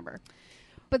don't remember.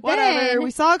 But Whatever. then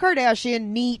We saw a Kardashian.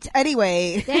 Neat.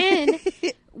 Anyway. then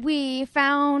we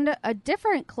found a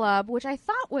different club, which I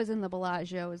thought was in the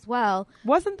Bellagio as well.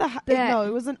 Wasn't the... That- No,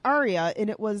 it was an Aria, and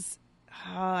it was...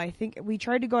 I think we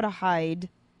tried to go to Hyde,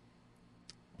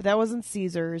 but that wasn't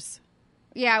Caesars.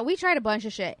 Yeah, we tried a bunch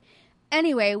of shit.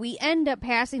 Anyway, we end up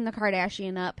passing the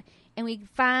Kardashian up, and we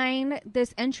find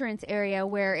this entrance area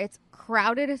where it's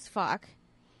crowded as fuck,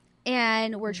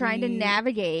 and we're trying to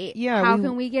navigate. Yeah, how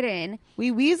can we get in?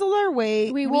 We weasel our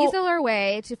way. We weasel our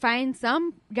way to find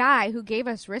some guy who gave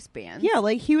us wristbands. Yeah,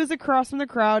 like he was across from the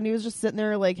crowd, and he was just sitting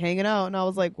there, like, hanging out, and I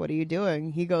was like, what are you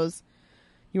doing? He goes,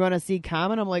 you want to see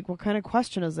Common? I'm like, what kind of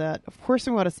question is that? Of course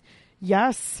we want to see...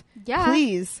 Yes. Yeah.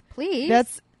 Please. Please.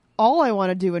 That's all I want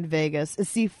to do in Vegas is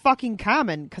see fucking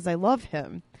Common, because I love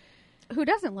him. Who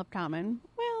doesn't love Common?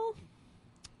 Well,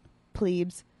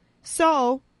 plebes.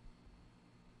 So,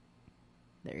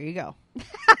 there you go.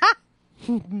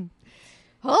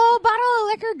 Whole bottle of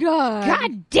liquor gone.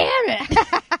 God damn it!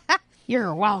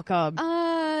 You're welcome.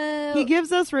 He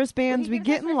gives us wristbands. We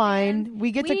get in line.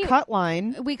 We get to cut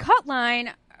line. We cut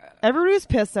line. Everybody was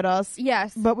pissed at us.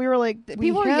 Yes. But we were like...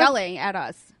 People were yelling at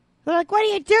us. They're like, what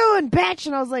are you doing, bitch?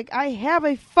 And I was like, I have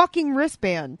a fucking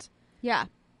wristband. Yeah.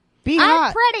 Be hot.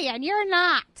 I'm pretty and you're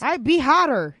not. I'd be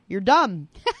hotter. You're dumb.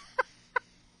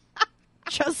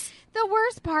 Just... The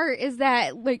worst part is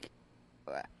that, like,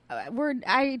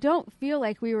 I don't feel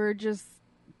like we were just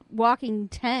walking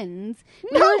tens.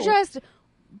 We No. were just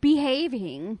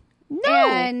behaving. No.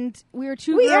 And we were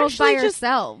two We girls by actually just-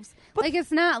 ourselves. but- Like,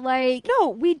 it's not like... No,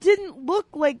 we didn't look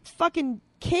like fucking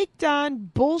caked on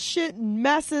bullshit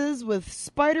messes with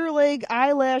spider leg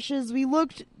eyelashes. We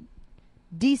looked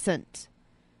decent.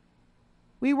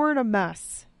 We weren't a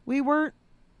mess. We weren't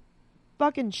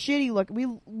fucking shitty looking. We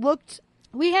looked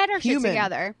We had our human. shit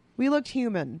together. We looked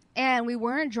human. And we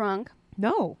weren't drunk.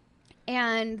 No.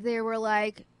 And they were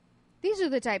like, these are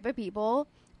the type of people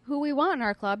who we want in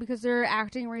our club because they're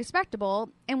acting respectable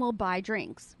and will buy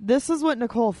drinks. This is what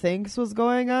Nicole thinks was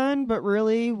going on, but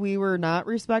really we were not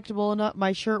respectable enough.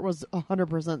 My shirt was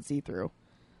 100% see-through.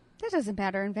 That doesn't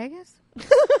matter in Vegas.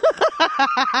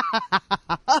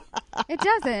 It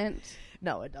doesn't.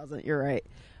 No, it doesn't. You're right.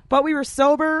 But we were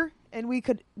sober and we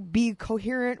could be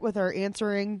coherent with our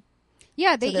answering.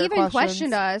 Yeah, they their even questions.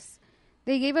 questioned us.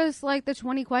 They gave us like the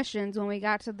 20 questions when we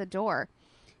got to the door.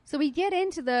 So we get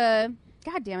into the...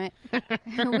 God damn it.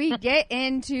 We get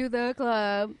into the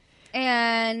club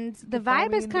and the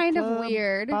vibe is kind of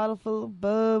weird. Bottle full of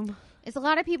bum. It's a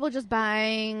lot of people just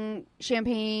buying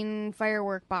champagne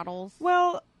firework bottles.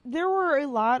 Well, there were a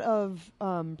lot of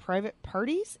private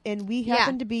parties, and we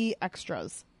happened to be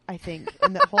extras, I think,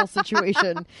 in that whole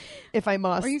situation, if I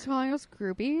must. Are you calling us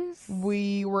groupies?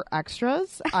 We were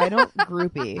extras. I don't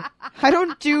groupie. I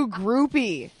don't do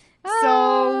groupie.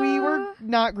 So we were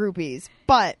not groupies.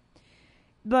 But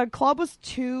the club was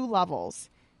 2 levels.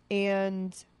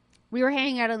 And we were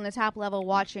hanging out on the top level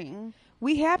watching.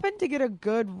 we happened to get a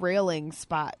good railing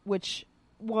spot, which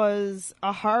was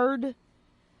a hard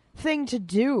thing to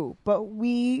do. But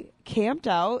we camped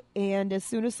out, and as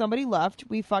soon as somebody left,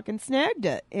 we fucking snagged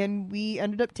it. And we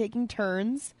ended up taking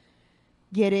turns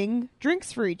getting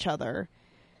drinks for each other.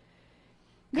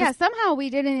 Yeah, somehow we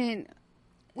didn't...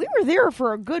 We were there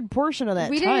for a good portion of that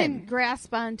time. We didn't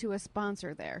grasp onto a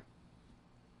sponsor there.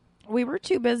 We were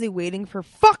too busy waiting for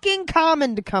fucking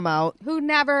Common to come out. Who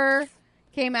never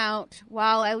came out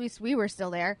while at least we were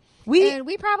still there. And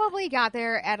we probably got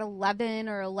there at 11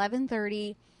 or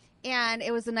 11:30, and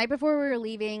it was the night before we were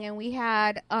leaving, and we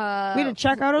had... we had to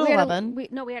check out at 11. We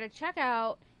had to check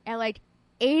out at like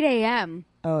 8 a.m.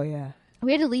 Oh, yeah.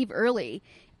 We had to leave early.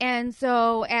 And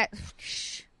so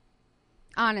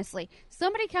honestly,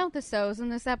 somebody count the so's in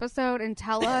this episode and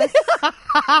tell us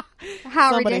how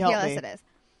Somebody ridiculous it is.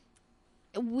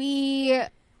 We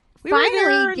were finally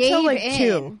there gave until, like, in.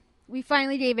 2. We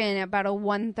finally gave in about a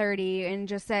 1:30 and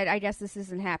just said, I guess this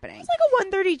isn't happening. It was like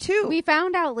a 1:32. We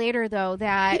found out later, though,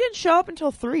 that... He didn't show up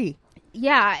until 3.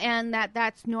 Yeah, and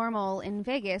that's normal in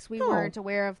Vegas. We No, weren't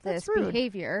aware of this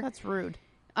behavior. That's rude.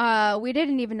 We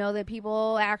didn't even know that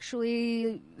people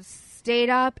actually stayed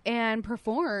up and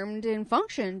performed and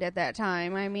functioned at that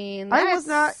time. I mean,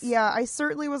 I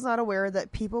certainly was not aware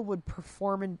that people would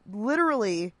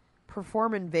literally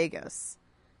perform in Vegas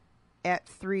at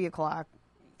 3 o'clock,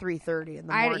 3:30 in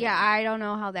the morning. I don't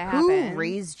know how that Who happened.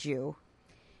 raised you?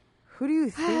 Who do you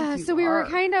think you So we are? were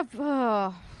kind of...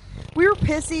 we were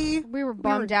pissy. We were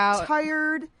bummed out.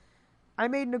 Tired. I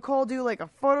made Nicole do like a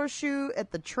photo shoot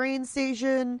at the train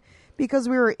station because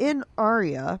we were in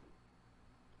Aria.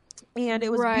 And it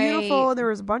was beautiful. And there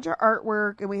was a bunch of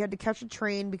artwork. And we had to catch a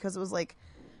train because it was like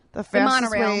the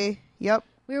fastest monorail. way. Yep.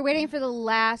 We were waiting for the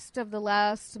last of the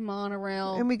last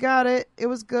monorail. And we got it. It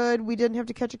was good. We didn't have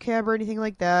to catch a cab or anything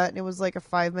like that. And it was like a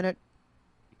 5-minute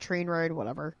train ride,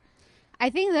 whatever.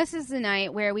 I think this is the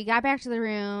night where we got back to the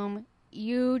room.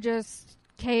 You just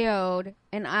KO'd.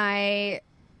 And I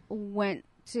went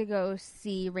to go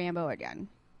see Rambo again.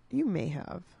 You may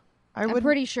have. I'm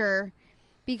pretty sure.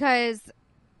 Because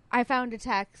I found a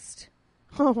text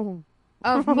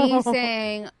of me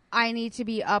saying, I need to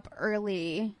be up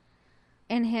early.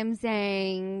 And him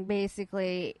saying,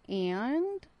 basically,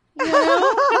 and? You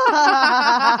know?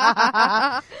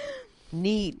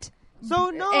 Neat. So,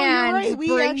 no, and you're right.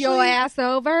 Bring your ass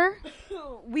over.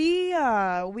 We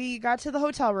got to the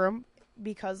hotel room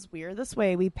because we're this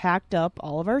way. We packed up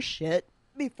all of our shit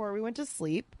before we went to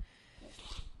sleep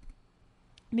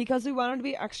because we wanted to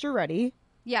be extra ready.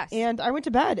 Yes. And I went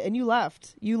to bed and you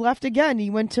left. You left again.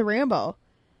 You went to Rambo.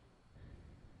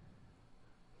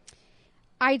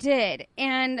 I did.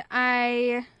 And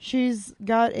She's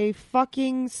got a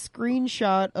fucking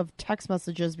screenshot of text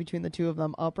messages between the two of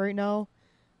them up right now.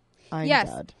 I'm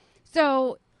dead.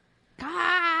 So,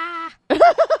 the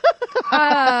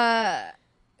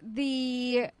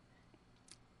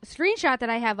screenshot that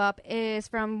I have up is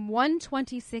from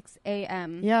 1:26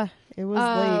 a.m. Yeah, it was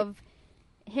of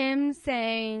him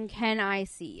saying, "Can I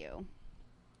see you?"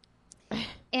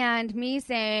 And me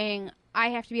saying,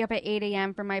 I have to be up at 8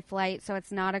 a.m. for my flight, so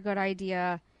it's not a good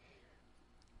idea.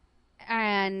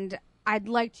 And I'd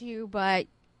like to, but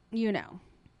you know.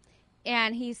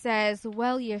 And he says,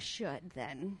 well, you should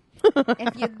then.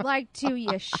 If you'd like to,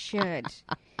 you should.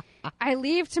 I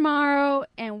leave tomorrow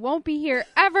and won't be here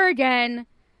ever again.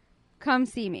 Come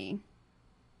see me.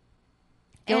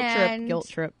 Guilt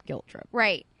trip.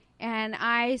 Right. And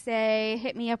I say,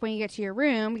 hit me up when you get to your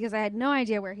room, because I had no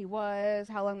idea where he was,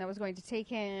 how long that was going to take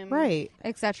him, right,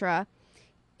 etc.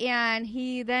 And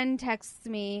he then texts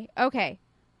me, okay,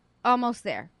 almost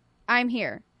there. I'm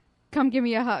here. Come give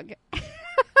me a hug.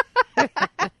 And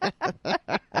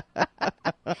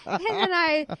then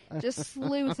I just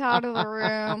sleuth out of the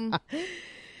room.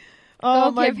 Oh,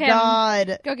 my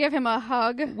God. Go give him a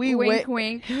hug. Wink,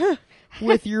 wink.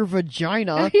 With your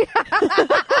vagina.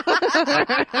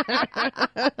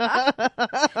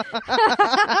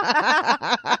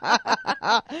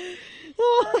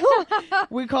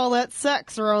 We call that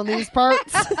sex around these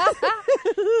parts.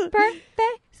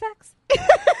 Birthday sex.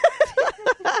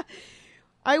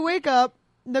 I wake up.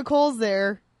 Nicole's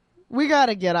there. We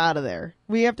gotta get out of there.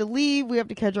 We have to leave. We have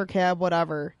to catch our cab,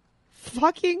 whatever.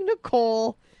 Fucking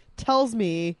Nicole tells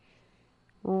me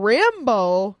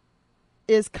Rambo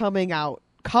is coming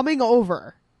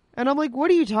over. And I'm like,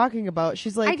 what are you talking about?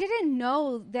 She's like, I didn't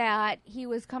know that he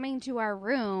was coming to our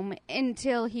room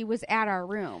until he was at our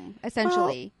room,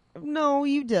 essentially. No,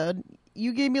 you did.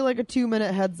 you gave me like a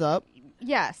 2-minute heads up.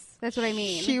 Yes, that's what I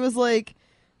mean. She was like,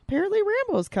 apparently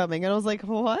Rambo's coming. And I was like,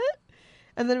 what?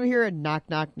 And then we hear a knock,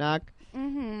 knock, knock.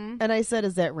 Mm-hmm. And I said,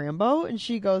 is that Rambo? And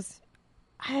she goes,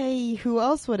 hey, who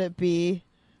else would it be?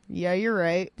 Yeah, you're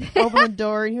right. Open the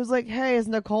door. And he was like, hey, is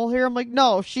Nicole here? I'm like,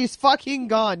 no, she's fucking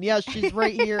gone. Yes, she's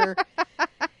right here.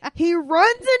 He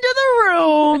runs into the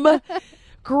room,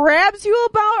 grabs you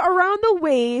around the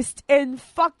waist, and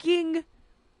fucking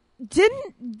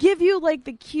didn't give you like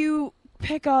the cute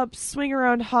pick up, swing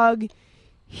around hug.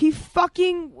 He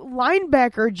fucking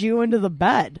linebackered you into the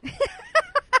bed.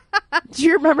 Do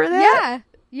you remember that?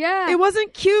 Yeah. It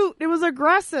wasn't cute. It was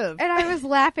aggressive. And I was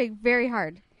laughing very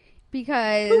hard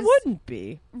because... Who wouldn't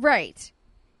be? Right.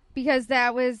 Because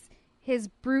that was his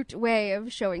brute way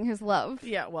of showing his love.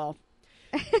 Yeah, well.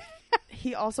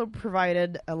 He also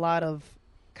provided a lot of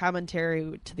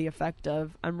commentary to the effect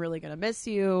of, I'm really going to miss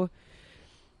you.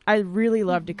 I'd really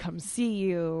love to come see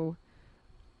you.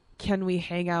 Can we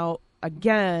hang out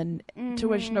again? Mm-hmm. To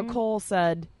which Nicole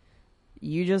said,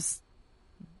 you just...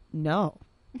 No.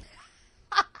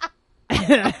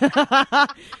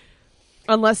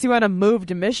 Unless you want to move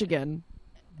to Michigan.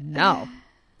 No.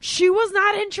 She was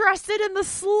not interested in the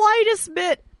slightest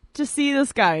bit to see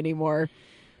this guy anymore.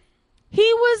 He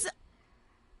was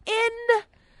in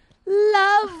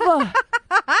love.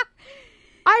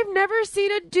 I've never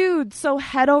seen a dude so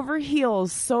head over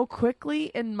heels so quickly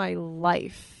in my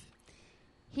life.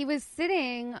 He was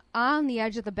sitting on the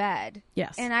edge of the bed.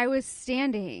 Yes. And I was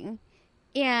standing.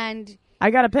 And I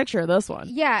got a picture of this one.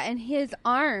 Yeah, and his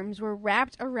arms were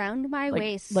wrapped around my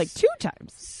waist. Like 2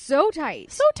 times. So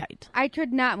tight. So tight. I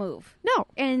could not move. No.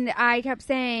 And I kept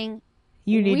saying,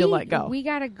 you need to let go. We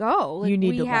got to go. Like, you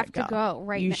need we to have let to go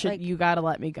right now. Like, you got to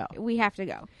let me go. We have to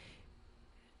go.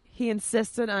 He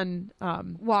insisted on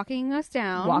walking us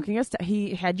down.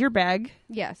 He had your bag.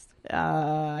 Yes.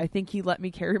 I think he let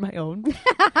me carry my own.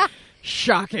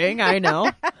 Shocking, I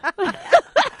know.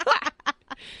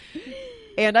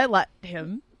 And I let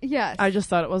him. Yes. I just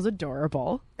thought it was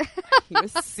adorable. He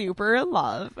was super in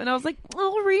love. And I was like,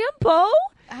 oh, Rambo.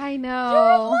 I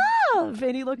know. You're in love.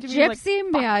 And he looked at me like,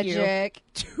 Gypsy magic.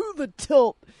 To the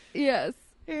tilt. Yes.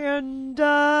 And,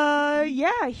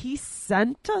 yeah, he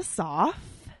sent us off.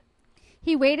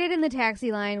 He waited in the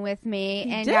taxi line with me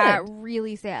and did. got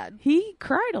really sad. He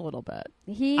cried a little bit.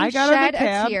 He I got shed in the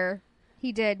cab. a tear.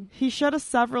 He did. He shed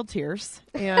several tears.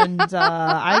 And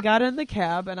I got in the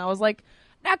cab and I was like,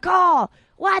 Nicole,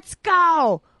 let's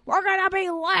go. We're going to be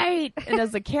late. And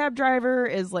as the cab driver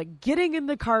is like getting in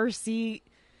the car seat,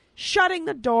 shutting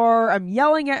the door, I'm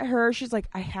yelling at her. She's like,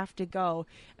 I have to go.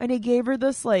 And he gave her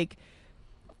this like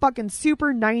fucking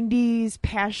super 90s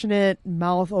passionate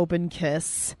mouth open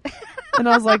kiss. And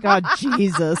I was like, oh,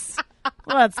 Jesus.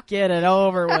 Let's get it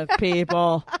over with,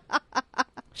 people.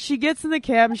 She gets in the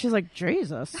cab and she's like,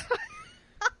 Jesus.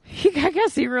 I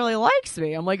guess he really likes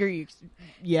me. I'm like,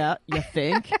 yeah, you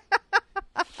think?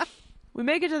 We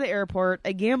make it to the airport.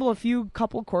 I gamble a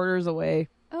couple quarters away.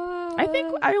 I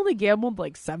think I only gambled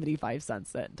like 75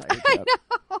 cents that entire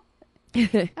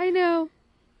trip. I know.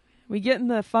 We get in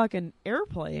the fucking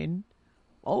airplane.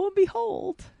 Lo and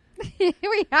behold.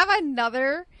 We have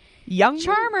another young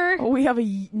charmer. We have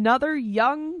another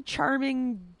young,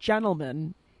 charming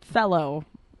gentleman. Fellow.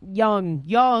 Young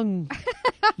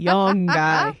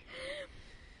guy.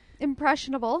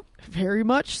 Impressionable. Very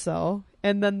much so.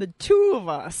 And then the two of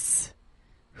us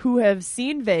who have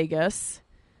seen Vegas.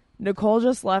 Nicole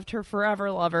just left her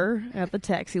forever lover at the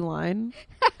taxi line.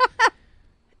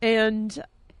 And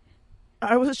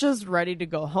I was just ready to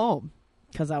go home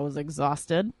because I was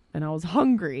exhausted and I was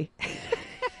hungry.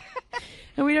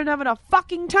 And we didn't have enough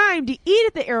fucking time to eat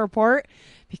at the airport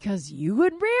because you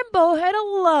and Rambo had a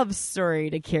love story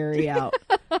to carry out.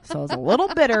 So I was a little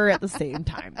bitter at the same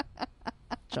time.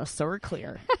 Just so we're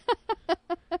clear.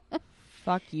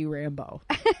 Fuck you, Rambo.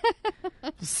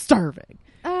 Starving.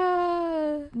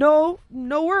 No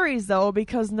worries, though,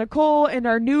 because Nicole and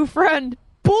our new friend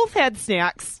both had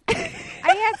snacks. I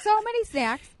had so many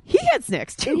snacks. He had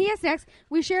snacks, too. And he had snacks.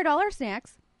 We shared all our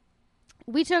snacks.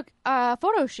 We took a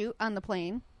photo shoot on the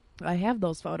plane. I have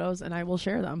those photos, and I will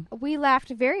share them. We laughed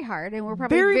very hard, and we're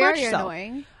probably very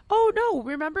annoying. So. Oh, no.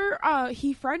 Remember,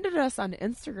 he friended us on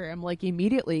Instagram, like,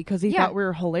 immediately, because he thought we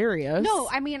were hilarious. No,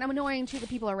 I mean, I'm annoying to the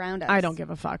people around us. I don't give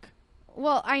a fuck.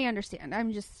 Well, I understand.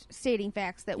 I'm just stating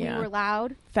facts that we were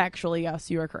loud. Factually, yes,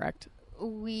 you are correct.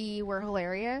 We were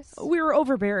hilarious. We were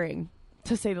overbearing,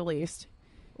 to say the least.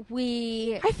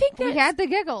 I think we had the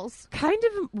giggles. Kind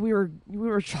of, we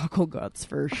were chuckle guts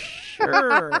for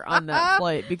sure on that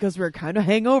flight because we were kind of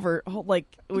hangover. Like,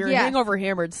 we were hangover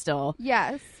hammered still.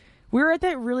 Yes. We were at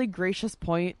that really gracious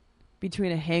point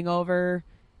between a hangover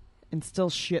and still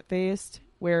shit-faced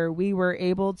where we were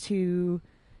able to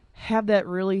have that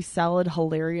really solid,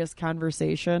 hilarious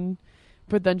conversation,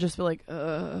 but then just be like,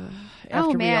 ugh.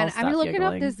 Oh, man. I'm looking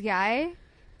giggling. up this guy,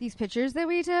 these pictures that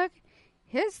we took.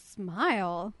 His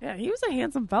smile. Yeah, he was a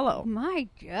handsome fellow. My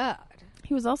God.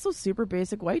 He was also super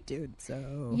basic white dude,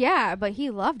 so. Yeah, but he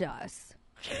loved us.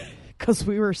 Because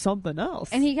we were something else.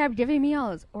 And he kept giving me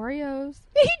all his Oreos.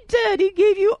 He did. He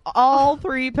gave you all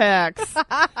 3 packs.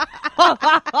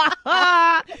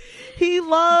 He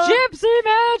loved Gypsy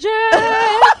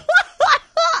magic!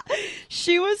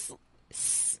 She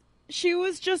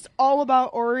was just all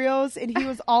about Oreos, and he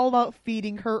was all about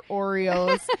feeding her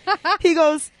Oreos. He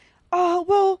goes, oh,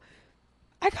 well,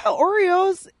 I got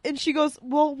Oreos. And she goes,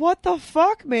 well, what the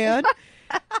fuck, man?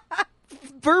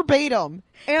 Verbatim.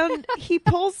 And he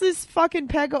pulls this fucking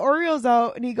pack of Oreos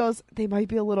out, and he goes, they might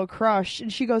be a little crushed.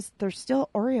 And she goes, they're still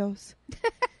Oreos.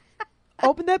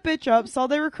 Opened that bitch up, saw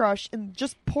they were crushed, and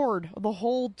just poured the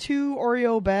whole 2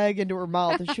 Oreo bag into her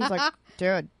mouth. And she was like,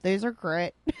 dude, these are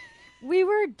great. We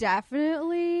were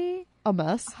definitely A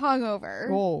mess. hungover.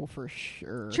 Oh, for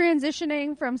sure.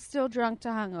 Transitioning from still drunk to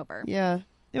hungover. Yeah.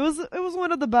 It was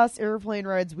one of the best airplane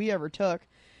rides we ever took.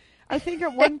 I think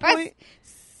at one point...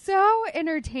 So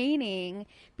entertaining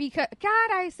because,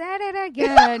 God, I said it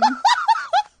again.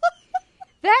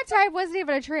 That time wasn't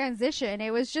even a transition. It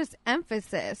was just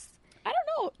emphasis. I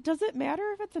don't know. Does it matter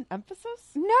if it's an emphasis?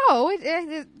 No,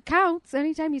 it counts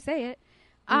anytime you say it.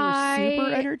 It was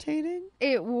super entertaining.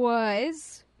 It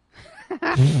was.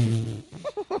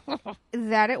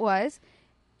 That it was.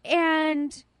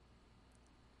 And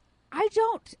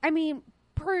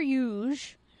per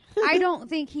usual, I don't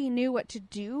think he knew what to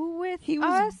do with He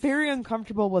was us. very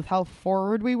uncomfortable with how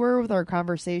forward we were with our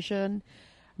conversation,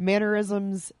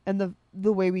 mannerisms, and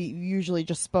the way we usually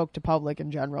just spoke to public in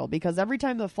general. Because every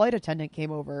time the flight attendant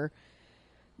came over,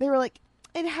 they were like,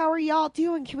 and how are y'all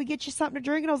doing? Can we get you something to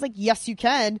drink? And I was like, yes, you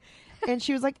can. And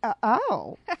she was like,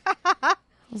 oh. I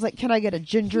was like, can I get a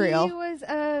ginger ale? He was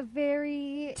a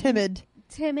very timid,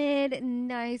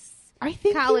 nice I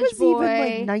think college he was boy.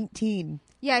 even like 19.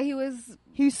 Yeah, he was.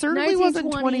 He certainly 19,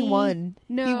 wasn't 20. 21.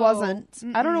 No. He wasn't.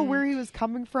 Mm-mm. I don't know where he was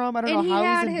coming from. I don't know how he he was in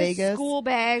had his Vegas. school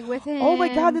bag with him. Oh my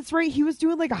God, that's right. He was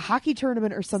doing like a hockey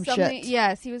tournament or some shit.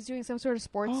 Yes, he was doing some sort of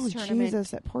sports tournament.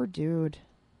 Jesus, that poor dude.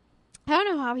 I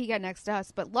don't know how he got next to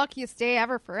us, but luckiest day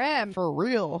ever for him. For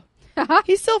real.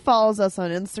 He still follows us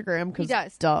on Instagram because, He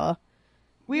does. duh.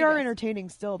 We He are does. entertaining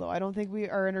still, though. I don't think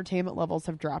our entertainment levels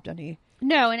have dropped any.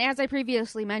 No, and as I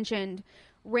previously mentioned,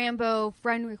 Rambo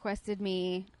friend requested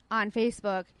me on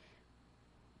Facebook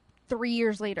 3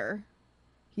 years later.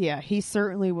 Yeah, he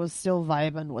certainly was still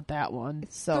vibing with that one.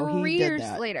 So 3 he did years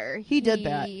that. later, He did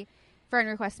that. Friend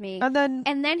requests me, And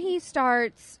then he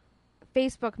starts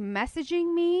Facebook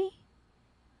messaging me.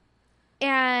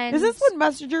 And is this when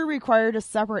Messenger required a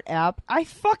separate app? I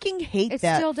fucking hate It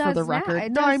that still for does the now. record.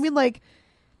 It No, I does. mean like,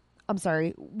 I'm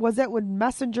sorry. Was it when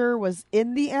Messenger was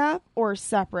in the app or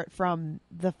separate from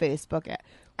the Facebook app?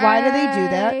 Why do they do I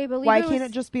that? believe Why it can't was-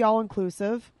 it just be all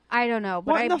inclusive? I don't know,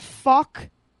 but What in the fuck?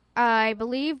 I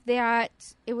believe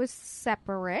that it was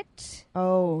separate.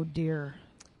 Oh dear.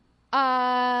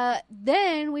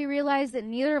 Then we realized that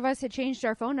neither of us had changed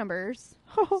our phone numbers.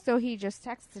 So he just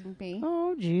texted me.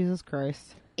 Oh Jesus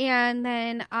Christ. And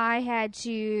then I had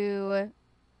to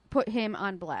put him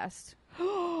on blast.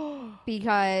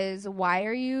 Because why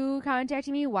are you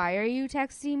contacting me? Why are you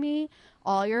texting me?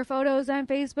 All your photos on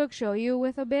Facebook show you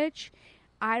with a bitch.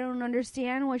 I don't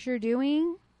understand what you're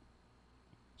doing.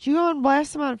 Did you go and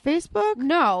blast him on Facebook?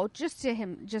 No, just to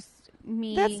him. Just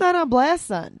me. That's not on blast,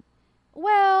 son.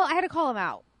 Well, I had to call him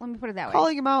out. Let me put it that way.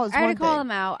 Calling him out is I had one to call thing.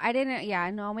 him out. I didn't. Yeah,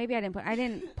 no, maybe I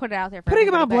didn't put it out there. For Putting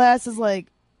him on everybody, blast is like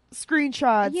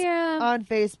screenshots Yeah. on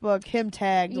Facebook, him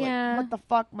tagged. Yeah. Like, what the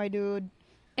fuck, my dude?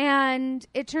 And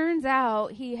it turns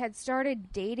out he had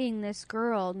started dating this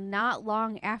girl not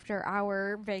long after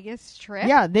our Vegas trip.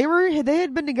 Yeah, they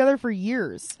had been together for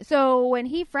years. So when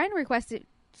he friend requested,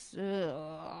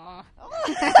 when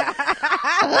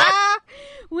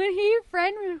he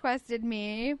friend requested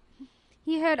me,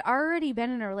 he had already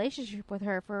been in a relationship with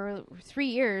her for 3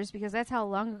 years because that's how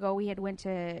long ago we had went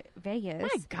to Vegas.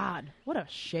 My God, what a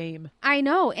shame. I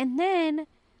know. And then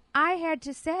I had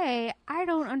to say, I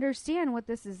don't understand what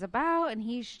this is about. And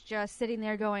he's just sitting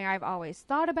there going, I've always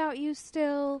thought about you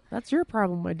still, That's your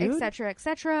problem, my dude. etc.,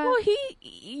 etc. Well,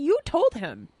 you told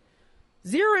him.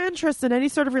 Zero interest in any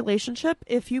sort of relationship.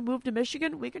 If you move to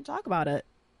Michigan, we can talk about it.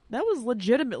 That was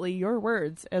legitimately your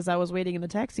words as I was waiting in the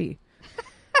taxi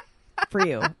for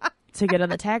you. to get in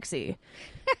the taxi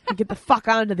and get the fuck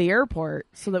onto the airport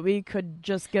so that we could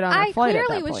just get on our flight at that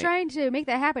point. I clearly was trying to make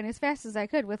that happen as fast as I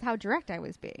could with how direct I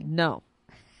was being. No.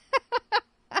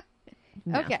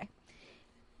 No. Okay.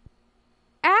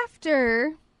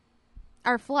 After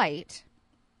our flight,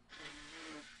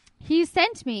 he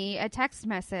sent me a text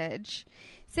message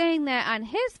saying that on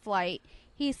his flight,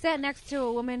 he sat next to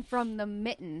a woman from the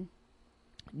Mitten.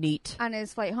 Neat. On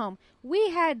his flight home. We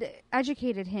had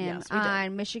educated him Yes, we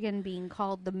on Michigan being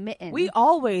called the Mitten. We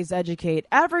always educate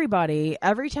everybody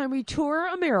every time we tour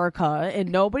America, and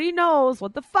nobody knows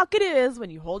what the fuck it is when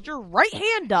you hold your right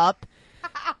hand up.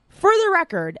 For the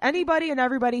record, anybody and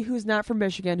everybody who's not from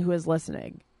Michigan who is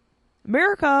listening,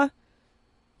 Michigan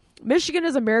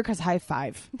is America's high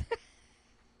five.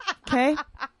 Okay?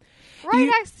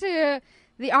 Next to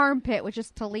the armpit, which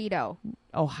is Toledo.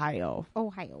 Ohio.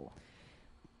 Ohio.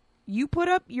 You put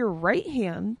up your right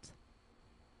hand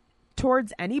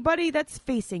towards anybody that's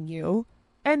facing you,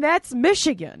 and that's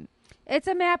Michigan. It's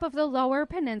a map of the Lower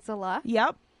Peninsula.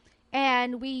 Yep.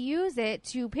 And we use it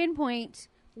to pinpoint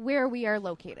where we are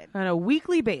located. On a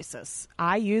weekly basis,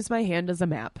 I use my hand as a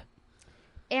map.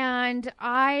 And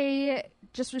I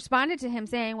just responded to him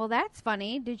saying, well, that's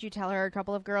funny. Did you tell her a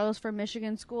couple of girls from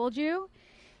Michigan schooled you?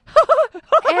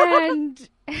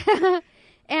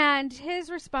 And his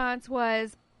response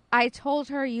was, I told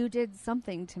her you did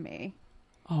something to me.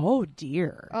 Oh,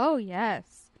 dear. Oh,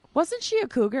 yes. Wasn't she a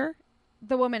cougar?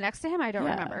 The woman next to him? I don't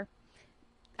remember.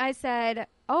 I said,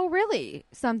 oh, really?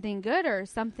 Something good or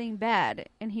something bad?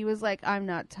 And he was like, I'm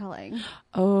not telling.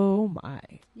 Oh, my.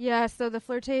 Yeah, so the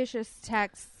flirtatious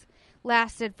texts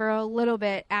lasted for a little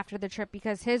bit after the trip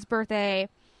because his birthday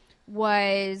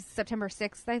was September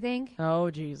 6th, I think. Oh,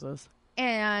 Jesus.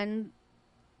 And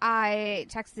I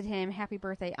texted him happy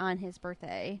birthday on his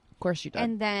birthday. Of course you did.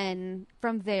 And then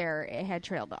from there, it had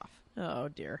trailed off. Oh,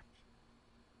 dear.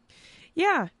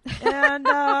 Yeah. And,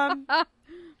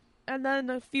 and then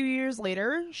a few years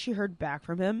later, she heard back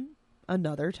from him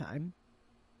another time.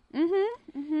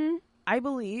 I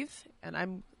believe, and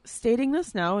I'm stating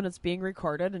this now, and it's being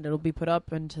recorded, and it'll be put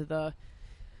up into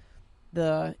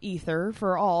the ether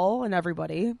for all and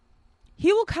everybody.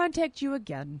 He will contact you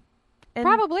again.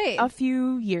 Probably. A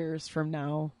few years from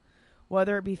now.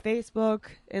 Whether it be Facebook,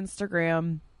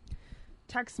 Instagram,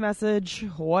 text message,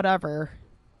 whatever.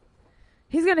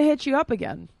 He's going to hit you up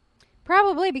again.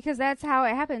 Probably, because that's how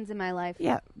it happens in my life.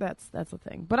 Yeah, that's the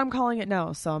thing. But I'm calling it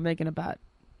now, so I'm making a bet.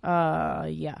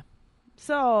 Yeah.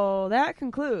 So that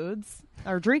concludes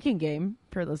our drinking game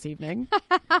for this evening.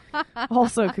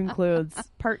 Also concludes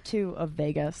part 2 of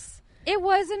Vegas. It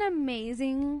was an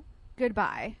amazing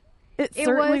goodbye. It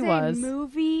certainly was. A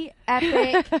movie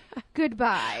epic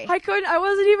goodbye. I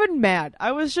wasn't even mad.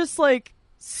 I was just like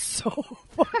so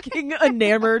fucking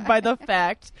enamored by the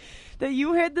fact that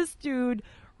you had this dude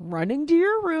running to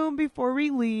your room before we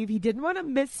leave. He didn't want to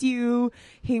miss you.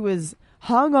 He was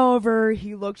hungover.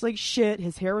 He looked like shit.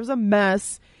 His hair was a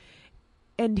mess.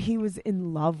 And he was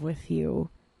in love with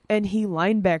you. And he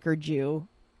linebackered you.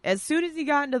 As soon as he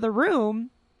got into the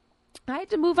room, I had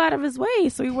to move out of his way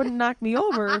so he wouldn't knock me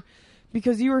over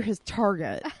because you were his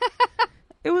target.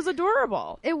 It was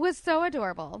adorable. It was so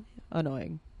adorable.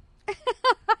 Annoying.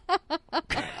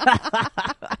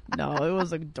 No, it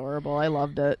was adorable. I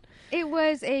loved it. It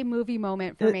was a movie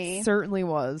moment for me. It certainly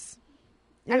was.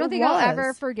 I don't think I'll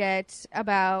ever forget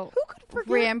about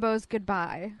Rambo's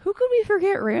goodbye. Who could we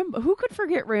forget Rambo? Who could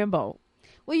forget Rambo?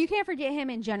 Well, you can't forget him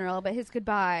in general, but his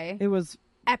goodbye. It was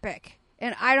epic.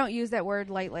 And I don't use that word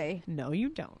lightly. No, you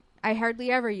don't. I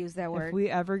hardly ever use that word. If we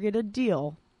ever get a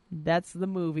deal, that's the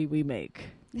movie we make.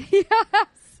 Yes.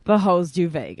 The Hoes Do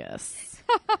Vegas.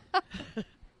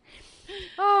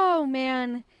 Oh,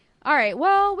 man. All right.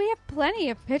 Well, we have plenty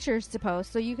of pictures to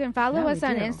post, so you can follow us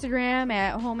on Instagram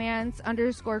at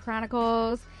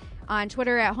homance_chronicles, on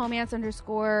Twitter at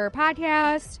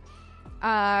homance_podcast,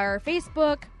 our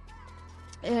Facebook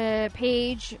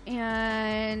page,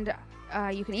 and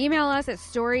you can email us at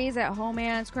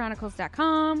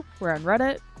stories@homancechronicles.com. We're on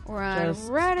Reddit.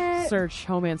 Reddit. Search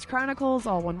Homance Chronicles,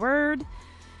 all one word.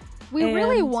 We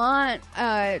really want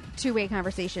a two-way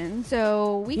conversation,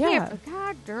 so we can't.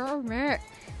 God damn it.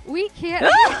 We can't.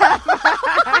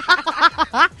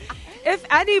 If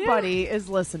anybody is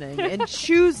listening and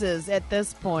chooses at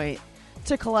this point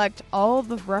to collect all of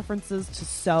the references to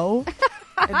So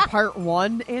in part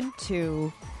 1 and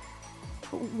 2,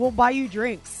 we'll buy you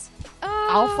drinks.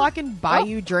 I'll fucking buy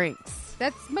you drinks.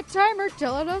 That's my timer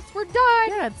telling us we're done.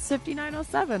 Yeah, it's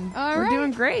 59:07. All We're right.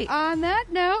 doing great. On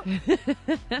that note,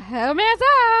 Homance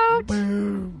out.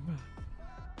 Boom.